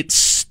 it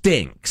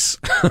stinks.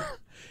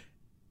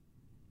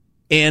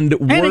 And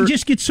it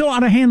just gets so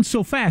out of hand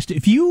so fast.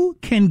 If you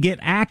can get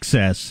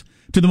access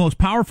to the most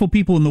powerful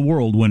people in the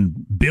world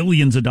when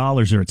billions of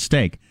dollars are at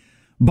stake,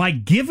 by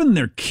giving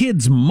their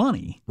kids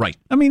money. Right.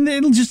 I mean,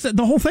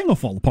 the whole thing will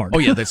fall apart. Oh,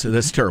 yeah,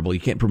 that's terrible. You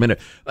can't permit it.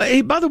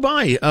 Hey, by the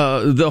way,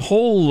 the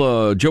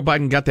whole Joe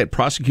Biden got that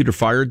prosecutor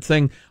fired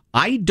thing,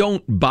 I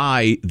don't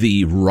buy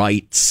the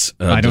rights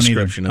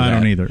description of that.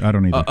 I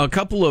don't either. A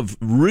couple of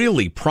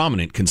really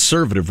prominent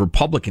conservative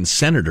Republican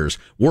senators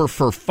were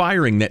for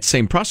firing that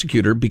same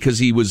prosecutor because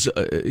he was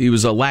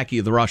a lackey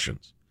of the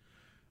Russians.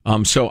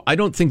 So I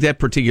don't think that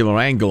particular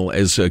angle,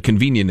 as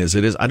convenient as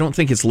it is, I don't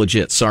think it's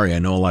legit. Sorry, I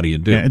know a lot of you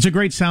do. Yeah, it's a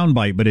great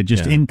soundbite, but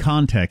in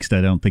context, I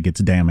don't think it's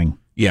damning.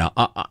 Yeah.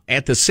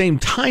 At the same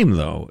time,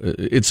 though,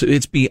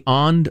 it's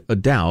beyond a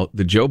doubt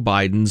that Joe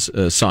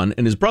Biden's son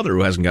and his brother,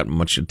 who hasn't gotten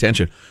much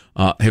attention,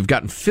 have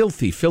gotten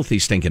filthy,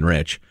 stinking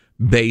rich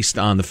based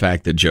on the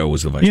fact that Joe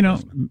was the vice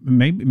president.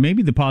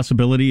 Maybe the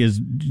possibility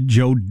is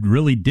Joe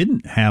really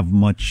didn't have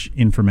much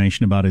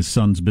information about his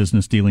son's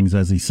business dealings,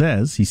 as he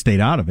says. He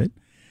stayed out of it.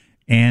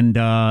 And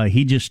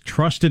he just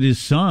trusted his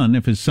son.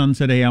 If his son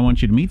said, hey, I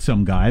want you to meet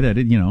some guy, that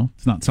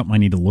it's not something I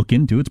need to look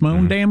into. It's my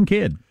own damn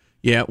kid.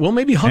 Yeah, well,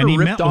 maybe Hunter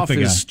ripped off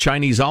his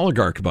Chinese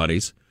oligarch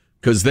buddies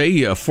because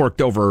they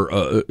forked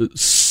over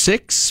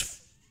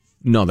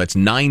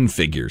 9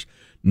 figures.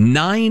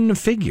 9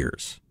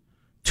 figures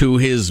to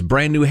his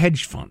brand new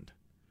hedge fund.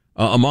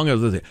 Among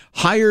other things,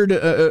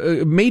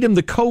 made him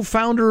the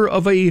co-founder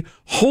of a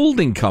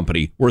holding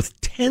company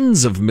worth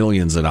tens of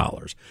millions of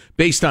dollars,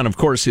 based on, of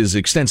course, his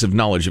extensive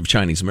knowledge of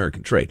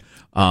Chinese-American trade.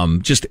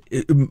 Just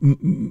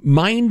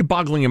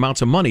mind-boggling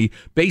amounts of money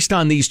based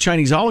on these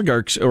Chinese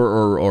oligarchs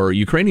or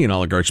Ukrainian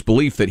oligarchs'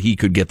 belief that he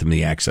could get them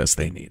the access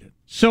they needed.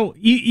 So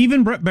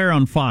even Bret Baier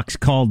on Fox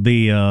called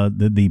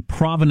the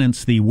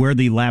provenance, where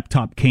the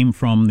laptop came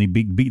from,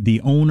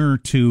 the owner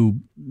to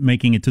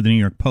making it to the New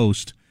York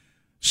Post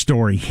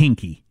story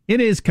hinky. It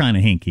is kind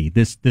of hinky.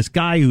 This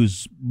guy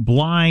who's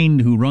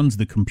blind, who runs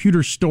the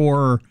computer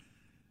store,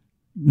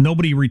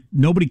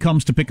 nobody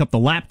comes to pick up the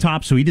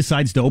laptop, so he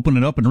decides to open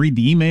it up and read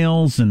the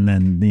emails, and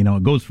then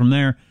it goes from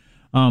there.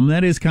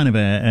 That is kind of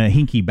a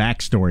hinky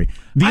backstory.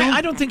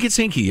 I don't think it's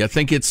hinky.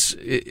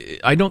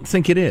 I don't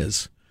think it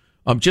is.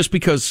 Just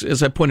because,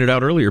 as I pointed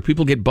out earlier,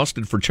 people get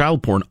busted for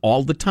child porn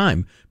all the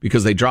time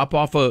because they drop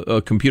off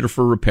a computer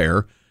for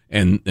repair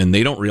and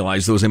they don't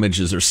realize those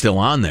images are still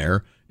on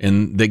there,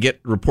 and they get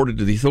reported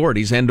to the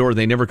authorities, and or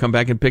they never come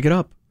back and pick it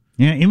up.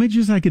 Yeah,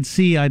 images I could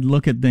see, I'd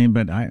look at them,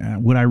 but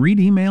would I read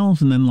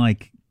emails and then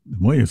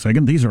wait a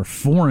second, these are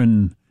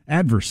foreign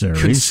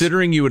adversaries?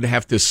 Considering you would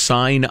have to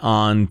sign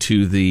on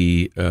to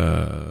the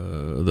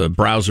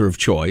browser of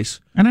choice,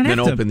 and I'd then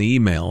have open the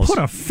emails. Put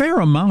a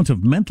fair amount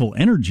of mental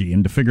energy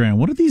into figuring out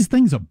what are these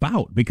things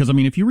about. Because, I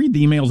mean, if you read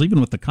the emails,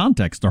 even with the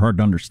context, they're hard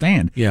to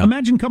understand. Yeah.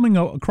 Imagine coming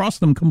across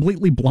them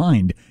completely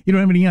blind. You don't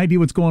have any idea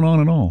what's going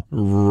on at all.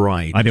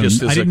 Right. I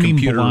Just as a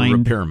computer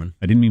repairman.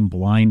 I didn't mean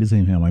blind as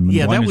him. I mean,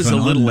 yeah, that was a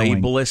little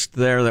unknowing. ableist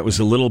there. That was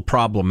a little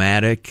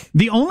problematic.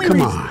 The only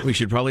we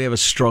should probably have a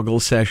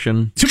struggle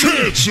session.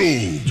 It's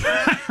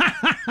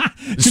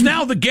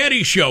now the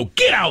Getty Show.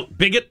 Get out,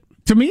 bigot.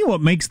 To me, what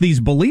makes these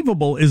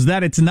believable is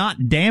that it's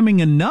not damning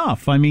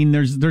enough. I mean,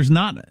 there's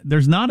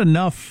not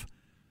enough.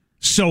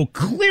 So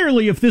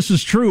clearly, if this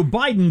is true,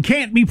 Biden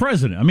can't be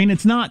president. I mean,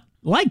 it's not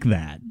like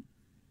that.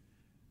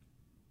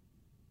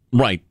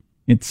 Right.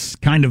 It's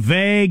kind of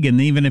vague, and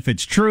even if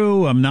it's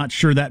true, I'm not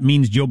sure that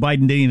means Joe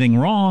Biden did anything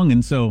wrong.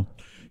 And so,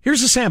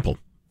 here's a sample.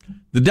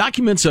 The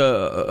documents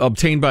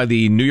obtained by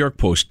the New York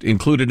Post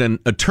included an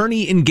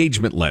attorney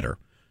engagement letter,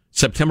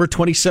 September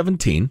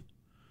 2017.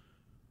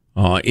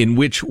 In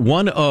which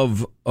one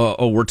of,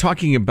 we're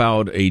talking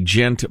about a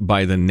gent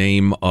by the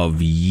name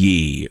of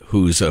Yi,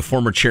 who's a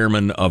former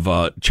chairman of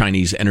a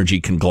Chinese energy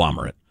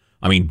conglomerate.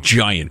 I mean,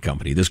 giant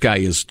company. This guy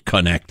is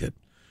connected.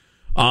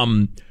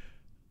 An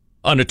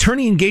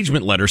attorney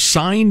engagement letter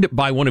signed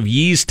by one of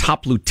Yi's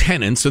top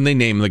lieutenants, and they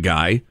name the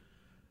guy,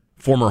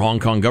 former Hong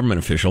Kong government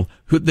official,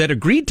 that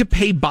agreed to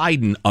pay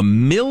Biden $1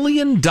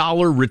 million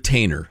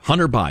retainer.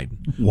 Hunter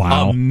Biden.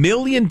 Wow. $1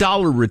 million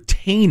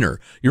retainer.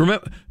 You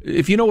remember,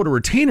 if you know what a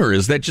retainer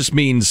is, that just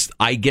means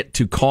I get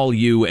to call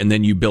you and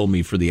then you bill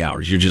me for the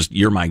hours.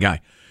 You're my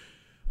guy.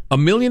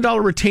 $1 million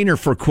retainer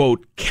for,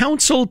 quote,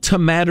 counsel to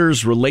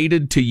matters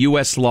related to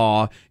U.S.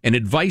 law and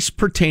advice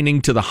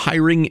pertaining to the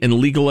hiring and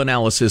legal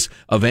analysis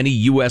of any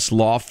U.S.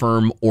 law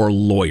firm or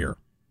lawyer.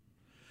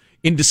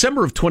 In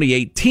December of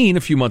 2018,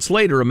 a few months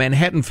later, a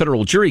Manhattan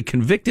federal jury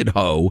convicted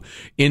Ho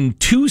in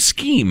 2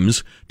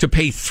 schemes to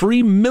pay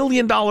 $3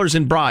 million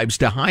in bribes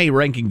to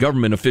high-ranking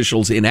government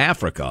officials in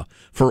Africa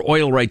for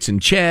oil rights in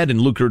Chad and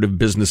lucrative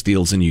business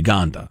deals in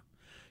Uganda.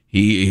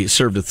 He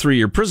served a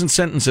 3-year prison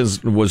sentence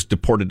and was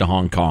deported to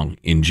Hong Kong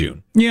in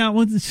June. Yeah,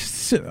 well,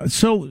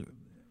 so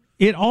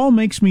it all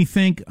makes me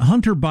think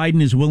Hunter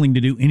Biden is willing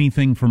to do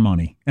anything for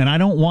money, and I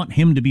don't want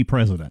him to be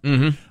president.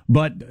 Mm-hmm.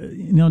 But,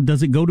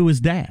 does it go to his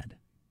dad?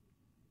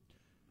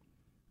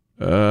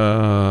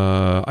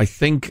 I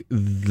think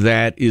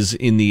that is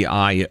in the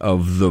eye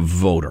of the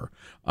voter.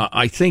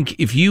 I think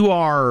if you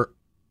are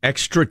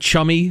extra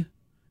chummy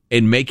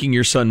and making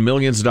your son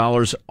millions of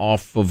dollars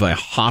off of a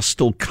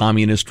hostile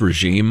communist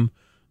regime,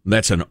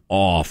 that's an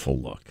awful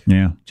look.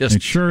 Yeah, just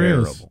it sure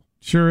terrible. Is.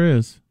 Sure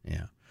is.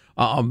 Yeah.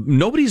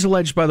 Nobody's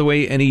alleged, by the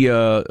way, any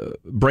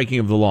breaking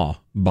of the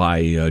law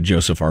by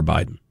Joseph R.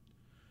 Biden.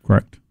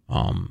 Correct.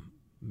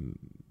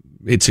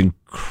 It's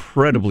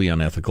incredibly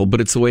unethical,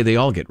 but it's the way they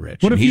all get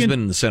rich. He's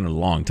been in the Senate a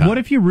long time. What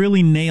if you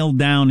really nailed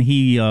down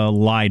he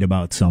lied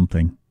about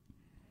something?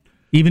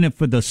 Even if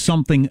the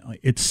something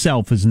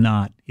itself is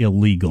not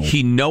illegal.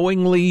 He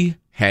knowingly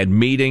had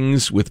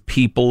meetings with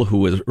people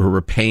who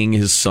were paying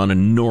his son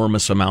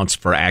enormous amounts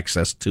for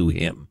access to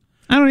him.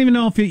 I don't even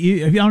know if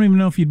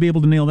you'd be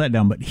able to nail that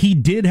down, but he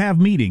did have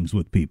meetings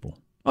with people.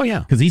 Oh, yeah.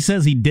 Because he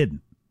says he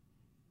didn't.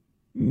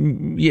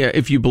 Yeah,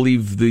 if you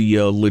believe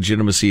the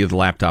legitimacy of the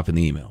laptop and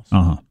the emails.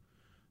 Uh-huh.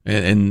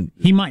 And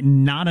he might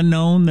not have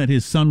known that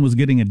his son was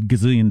getting $1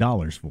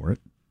 gazillion for it.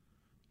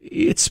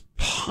 It's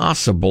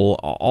possible.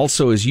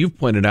 Also, as you've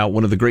pointed out,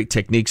 one of the great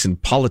techniques in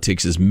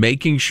politics is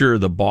making sure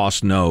the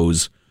boss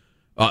knows.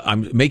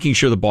 Making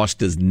sure the boss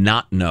does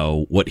not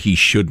know what he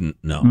shouldn't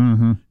know.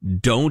 Mm-hmm.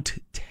 Don't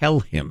tell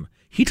him.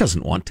 He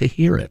doesn't want to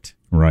hear it.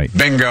 Right.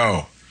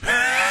 Bingo.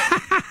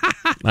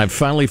 I've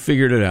finally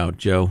figured it out,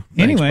 Joe.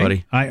 Thanks, anyway,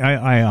 buddy.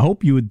 I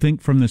hope you would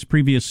think from this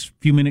previous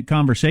few-minute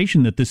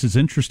conversation that this is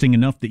interesting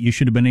enough that you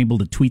should have been able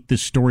to tweet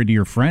this story to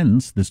your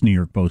friends, this New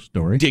York Post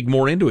story. Dig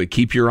more into it.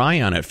 Keep your eye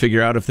on it.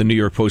 Figure out if the New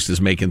York Post is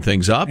making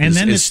things up. And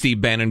Is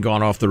Steve Bannon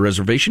gone off the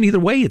reservation? Either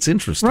way, it's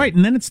interesting. Right,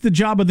 and then it's the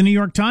job of the New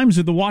York Times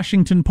or the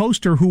Washington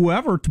Post or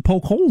whoever to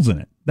poke holes in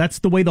it. That's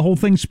the way the whole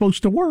thing's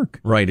supposed to work.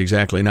 Right,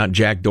 exactly. Not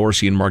Jack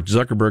Dorsey and Mark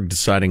Zuckerberg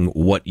deciding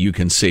what you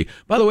can see.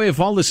 By the way, if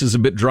all this is a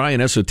bit dry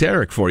and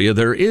esoteric for you,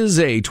 there is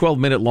a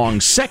 12-minute long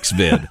sex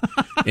vid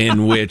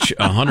in which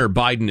Hunter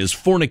Biden is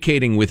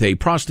fornicating with a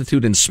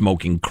prostitute and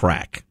smoking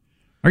crack.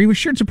 Are you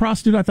sure it's a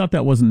prostitute? I thought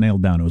that wasn't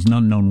nailed down. It was an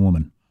unknown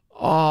woman.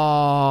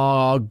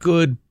 Oh,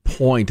 good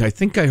point. I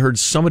think I heard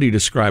somebody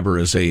describe her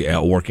as a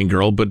working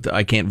girl, but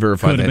I can't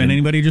verify that. Could have been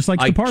anybody who just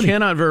likes to party. I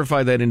cannot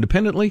verify that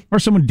independently. Or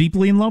someone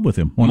deeply in love with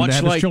him, wanted to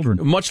have his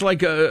children. Much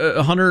like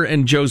Hunter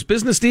and Joe's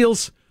business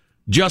deals,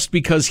 just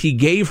because he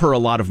gave her a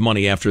lot of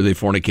money after they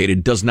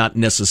fornicated does not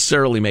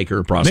necessarily make her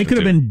a prostitute. They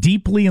could have been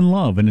deeply in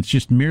love, and it's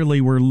just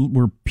merely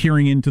we're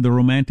peering into the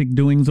romantic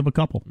doings of a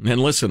couple.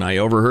 And listen, I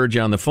overheard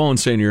you on the phone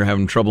saying you're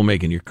having trouble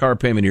making your car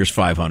payment. Here's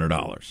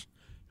 $500.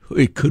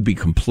 It could be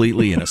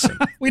completely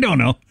innocent. We don't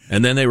know.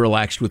 And then they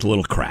relaxed with a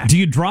little crack. Do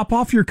you drop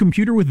off your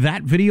computer with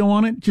that video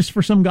on it just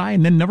for some guy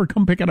and then never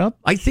come pick it up?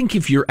 I think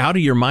if you're out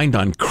of your mind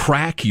on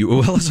crack,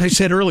 well, as I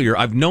said earlier,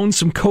 I've known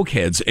some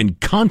cokeheads,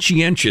 and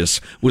conscientious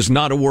was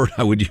not a word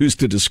I would use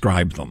to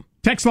describe them.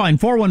 Text line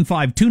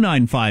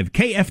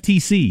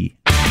 415-295-KFTC.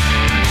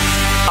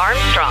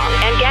 Armstrong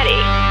and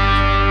Getty.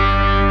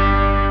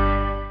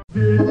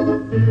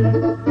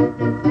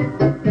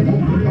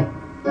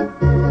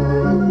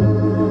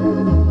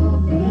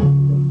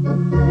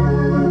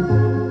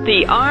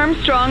 The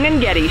Armstrong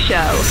and Getty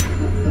Show.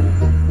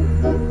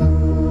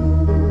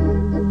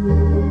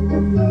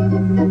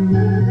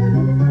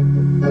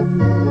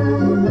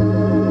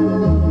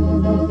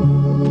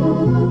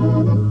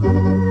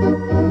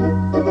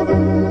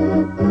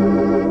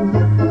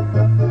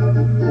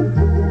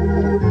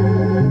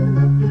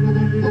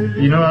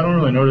 You know, I don't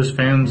really notice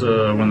fans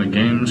when the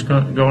game's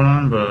going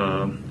on,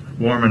 but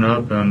warming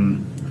up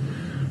and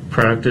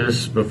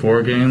practice before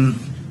a game,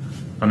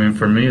 I mean,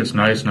 for me, it's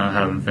nice not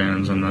having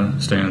fans in the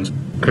stands,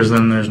 because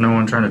then there's no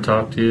one trying to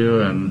talk to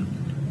you and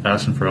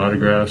asking for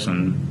autographs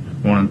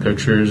and wanting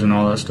pictures and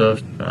all that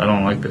stuff. I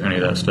don't like any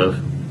of that stuff,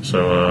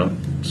 so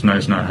it's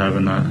nice not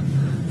having that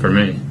for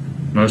me.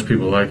 Most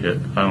people like it.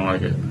 I don't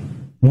like it.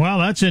 Well,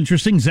 that's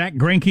interesting. Zach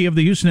Greinke of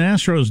the Houston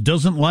Astros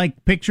doesn't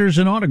like pictures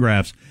and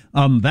autographs.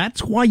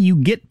 That's why you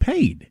get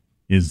paid,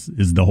 is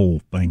the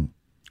whole thing.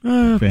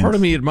 Part of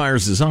me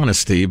admires his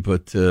honesty,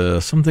 but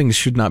some things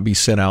should not be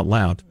said out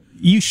loud.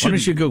 You should. Why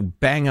don't you go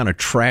bang on a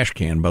trash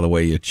can, by the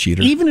way, you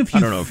cheater? Even if you,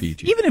 I don't know if you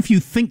cheat. Even if you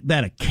think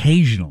that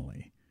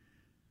occasionally,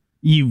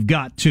 you've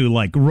got to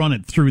like run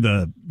it through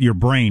your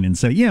brain and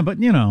say, yeah, but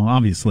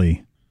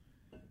obviously,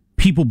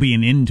 people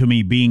being into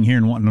me being here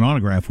and wanting an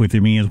autograph with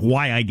me is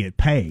why I get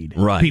paid.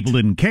 Right. People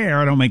didn't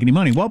care. I don't make any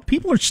money. Well,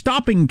 people are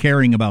stopping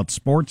caring about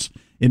sports.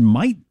 It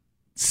might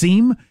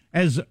seem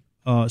as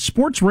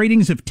sports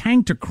ratings have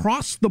tanked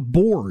across the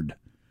board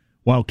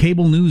while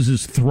cable news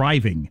is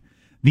thriving.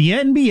 The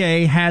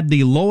NBA had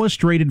the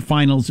lowest rated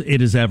finals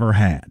it has ever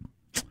had.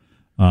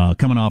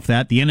 Coming off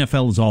that, the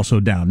NFL is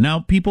also down. Now,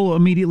 people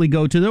immediately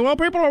go to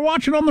people are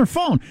watching on their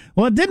phone.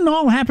 Well, it didn't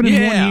all happen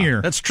in 1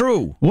 year. That's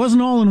true. It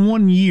wasn't all in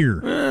 1 year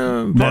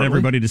that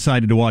everybody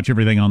decided to watch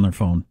everything on their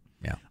phone.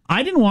 Yeah.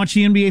 I didn't watch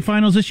the NBA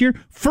finals this year.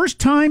 First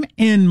time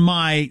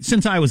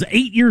since I was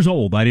 8 years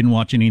old, I didn't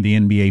watch any of the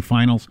NBA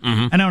finals.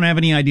 Mm-hmm. I don't have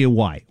any idea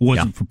why. It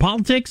wasn't for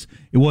politics.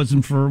 It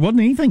wasn't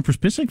anything for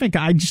specific.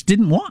 I just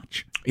didn't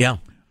watch. Yeah.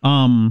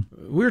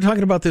 We were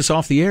talking about this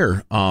off the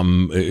air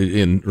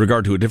in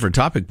regard to a different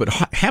topic, but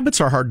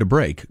habits are hard to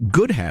break.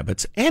 Good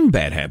habits and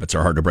bad habits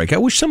are hard to break. I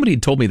wish somebody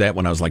had told me that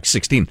when I was like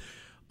 16.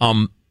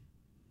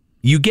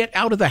 You get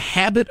out of the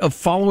habit of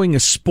following a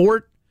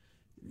sport.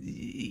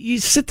 You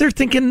sit there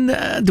thinking,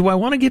 do I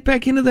want to get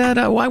back into that?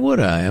 Why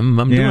would I?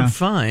 I'm doing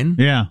fine.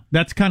 Yeah,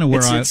 that's kind of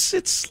where it's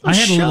a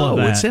show.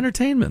 It's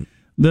entertainment.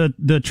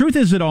 The truth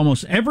is that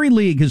almost every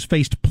league has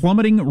faced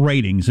plummeting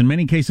ratings. In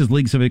many cases,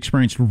 leagues have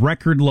experienced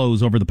record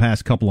lows over the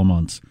past couple of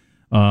months.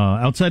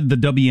 Outside the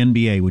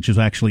WNBA, which is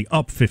actually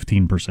up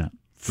 15%.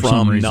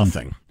 From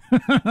nothing.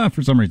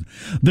 For some reason.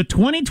 The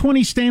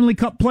 2020 Stanley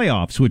Cup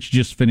playoffs, which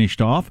just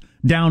finished off,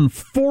 down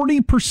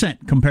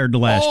 40% compared to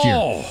last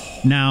year.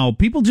 Now,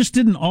 people just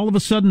didn't all of a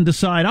sudden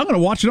decide, I'm going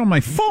to watch it on my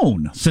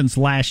phone since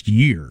last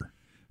year.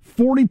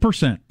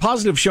 40%.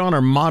 Positive Sean,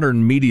 our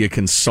modern media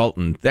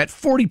consultant, that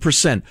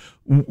 40%,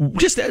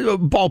 just a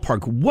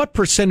ballpark, what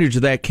percentage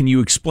of that can you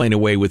explain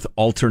away with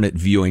alternate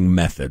viewing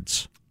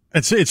methods?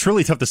 It's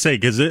really tough to say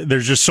because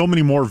there's just so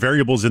many more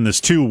variables in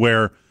this too,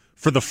 where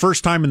for the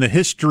first time in the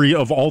history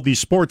of all these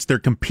sports, they're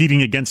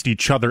competing against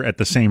each other at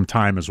the same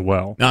time as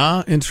well.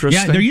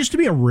 Interesting. Yeah, there used to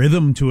be a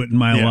rhythm to it in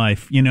my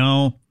life,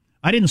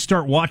 I didn't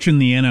start watching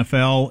the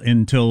NFL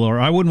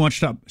I wouldn't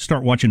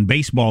start watching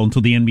baseball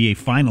until the NBA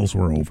finals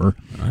were over.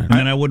 Right. And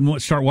then I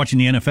wouldn't start watching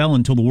the NFL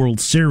until the World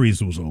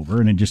Series was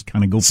over, and it just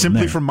kind of go from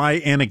Simply there. from my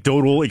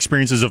anecdotal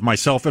experiences of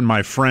myself and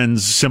my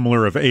friends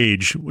similar of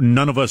age,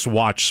 none of us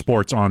watch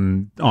sports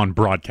on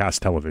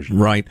broadcast television.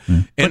 Right.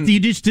 But you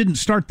just didn't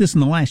start this in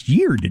the last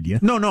year, did you?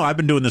 No, I've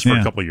been doing this for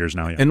a couple of years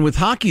now. Yeah. And with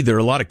hockey, there are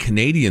a lot of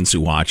Canadians who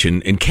watch,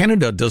 and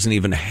Canada doesn't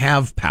even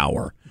have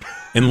power.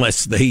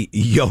 Unless they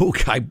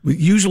yoke,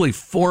 usually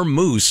 4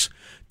 moose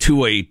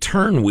to a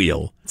turn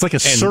wheel. It's like a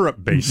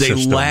syrup-based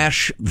system. They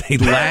lash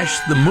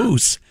the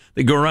moose.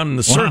 They go around in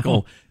the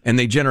circle, and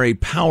they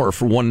generate power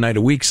for one night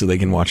a week so they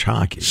can watch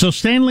hockey. So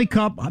Stanley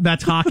Cup,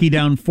 that's hockey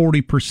down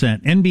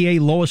 40%.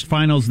 NBA lowest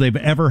finals they've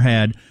ever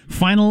had.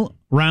 Final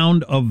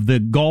round of the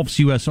golf's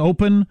U.S.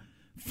 Open,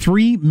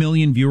 3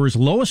 million viewers.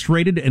 Lowest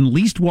rated and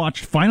least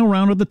watched final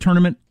round of the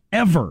tournament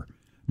ever.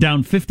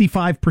 Down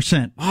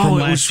 55% from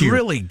last was year.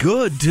 Really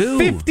good, too.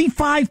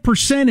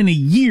 55% in a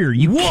year.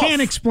 You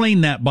can't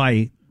explain that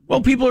by Well,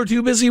 people are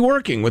too busy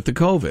working with the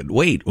COVID.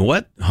 Wait,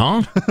 what?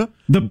 Huh?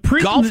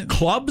 Golf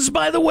clubs,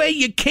 by the way,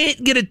 you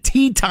can't get a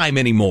tee time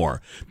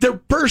anymore. They're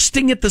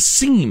bursting at the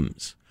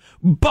seams.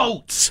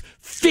 Boats,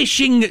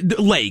 fishing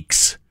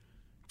lakes.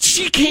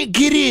 You can't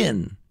get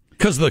in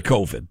because of the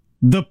COVID.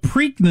 The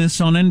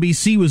Preakness on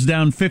NBC was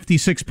down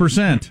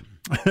 56%.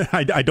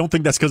 I don't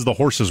think that's because the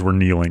horses were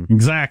kneeling.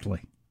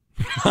 Exactly.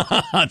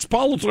 It's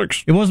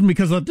politics. It wasn't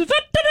because of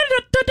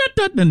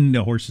and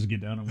the horses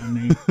get down on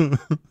one knee.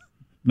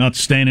 Not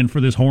standing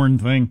for this horn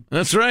thing.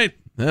 That's right.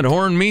 That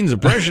horn means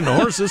oppression to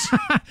horses.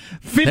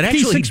 56%. It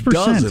actually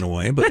does in a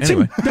way, but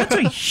anyway. That's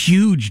a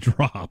huge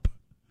drop.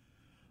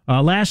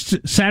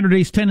 Last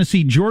Saturday's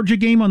Tennessee-Georgia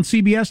game on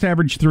CBS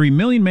averaged 3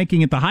 million,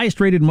 making it the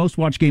highest-rated,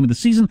 most-watched game of the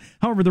season.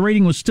 However, the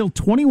rating was still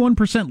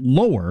 21%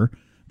 lower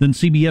than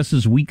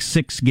CBS's Week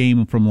 6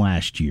 game from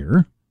last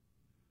year.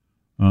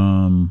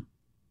 Anyway.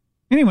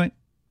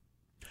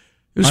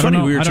 It was funny,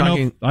 we were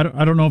talking... I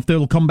don't know if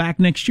they'll come back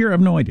next year. I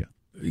have no idea.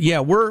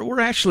 Yeah, we're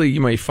actually, you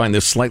may find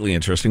this slightly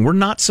interesting, we're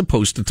not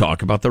supposed to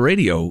talk about the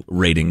radio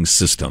rating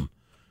system,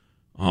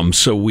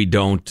 so we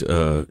don't,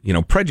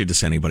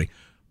 prejudice anybody.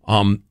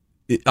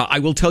 I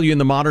will tell you, in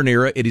the modern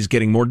era, it is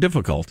getting more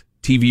difficult.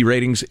 TV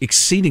ratings,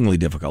 exceedingly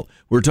difficult.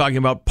 We were talking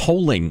about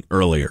polling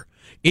earlier.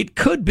 It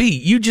could be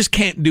you just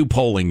can't do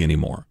polling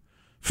anymore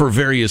for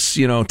various,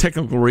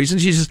 technical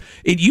reasons.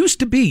 It used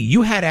to be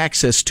you had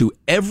access to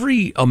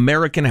every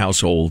American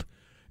household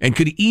and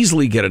could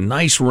easily get a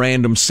nice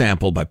random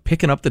sample by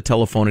picking up the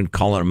telephone and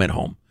calling them at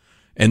home.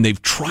 And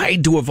they've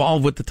tried to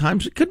evolve with the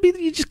times. It could be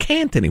that you just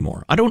can't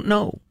anymore. I don't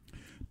know.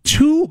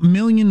 2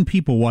 million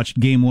people watched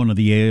Game 1 of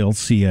the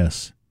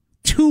ALCS.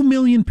 2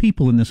 million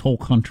people in this whole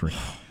country.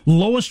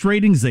 Lowest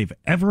ratings they've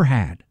ever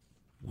had.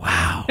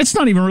 Wow. It's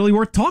not even really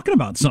worth talking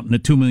about something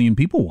that 2 million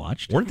people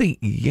watched. Weren't the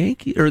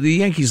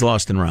Yankees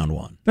lost in round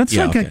 1? That's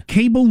a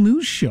cable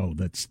news show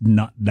that's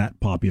not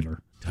that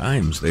popular.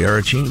 Times, they are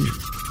a-changing.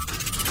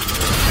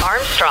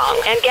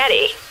 Armstrong and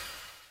Getty.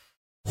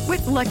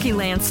 With Lucky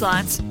Land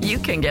Slots, you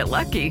can get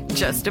lucky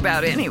just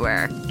about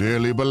anywhere.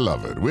 Dearly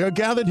beloved, we are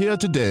gathered here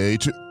today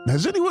to...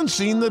 Has anyone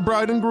seen the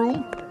bride and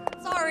groom?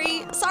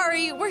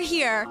 Sorry, we're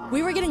here.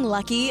 We were getting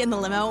lucky in the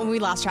limo and we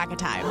lost track of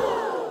time.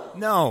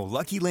 No,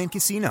 Lucky Land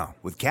Casino,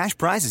 with cash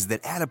prizes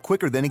that add up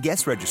quicker than a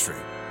guest registry.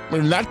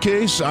 In that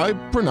case, I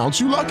pronounce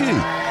you lucky.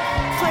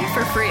 Play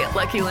for free at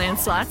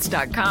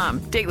LuckyLandSlots.com.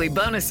 Daily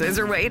bonuses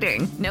are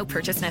waiting. No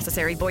purchase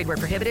necessary. Void where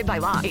prohibited by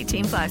law.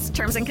 18+.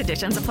 Terms and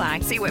conditions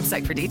apply. See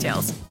website for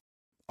details.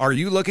 Are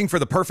you looking for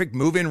the perfect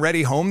move-in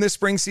ready home this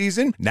spring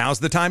season? Now's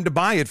the time to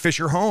buy at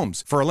Fisher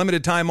Homes. For a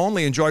limited time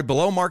only, enjoy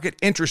below-market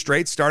interest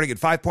rates starting at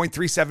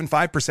 5.375%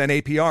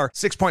 APR,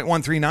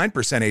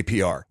 6.139%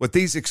 APR. With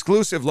these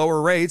exclusive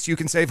lower rates, you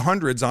can save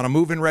hundreds on a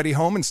move-in ready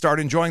home and start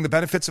enjoying the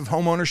benefits of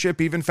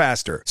homeownership even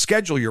faster.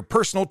 Schedule your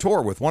personal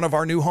tour with one of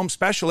our new home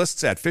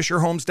specialists at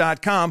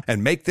FisherHomes.com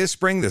and make this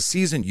spring the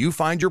season you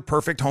find your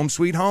perfect home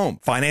sweet home.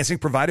 Financing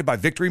provided by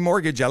Victory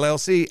Mortgage,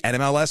 LLC,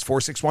 NMLS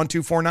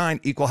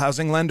 461249, Equal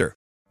Housing Lender.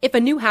 If a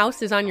new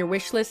house is on your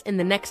wish list in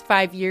the next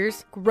 5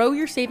 years, grow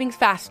your savings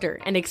faster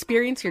and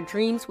experience your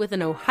dreams with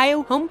an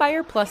Ohio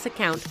Homebuyer Plus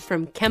account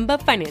from Kemba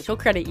Financial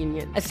Credit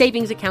Union. A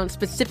savings account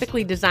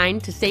specifically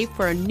designed to save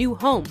for a new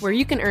home where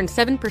you can earn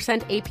 7%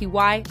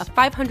 APY,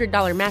 a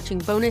 $500 matching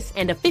bonus,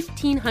 and a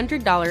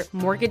 $1,500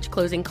 mortgage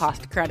closing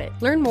cost credit.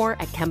 Learn more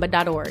at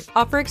Kemba.org.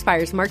 Offer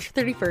expires March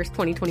 31st,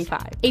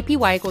 2025.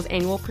 APY equals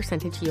annual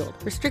percentage yield.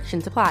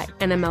 Restrictions apply.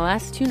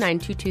 NMLS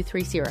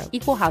 292230.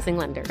 Equal Housing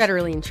Lender.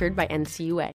 Federally insured by NCUA.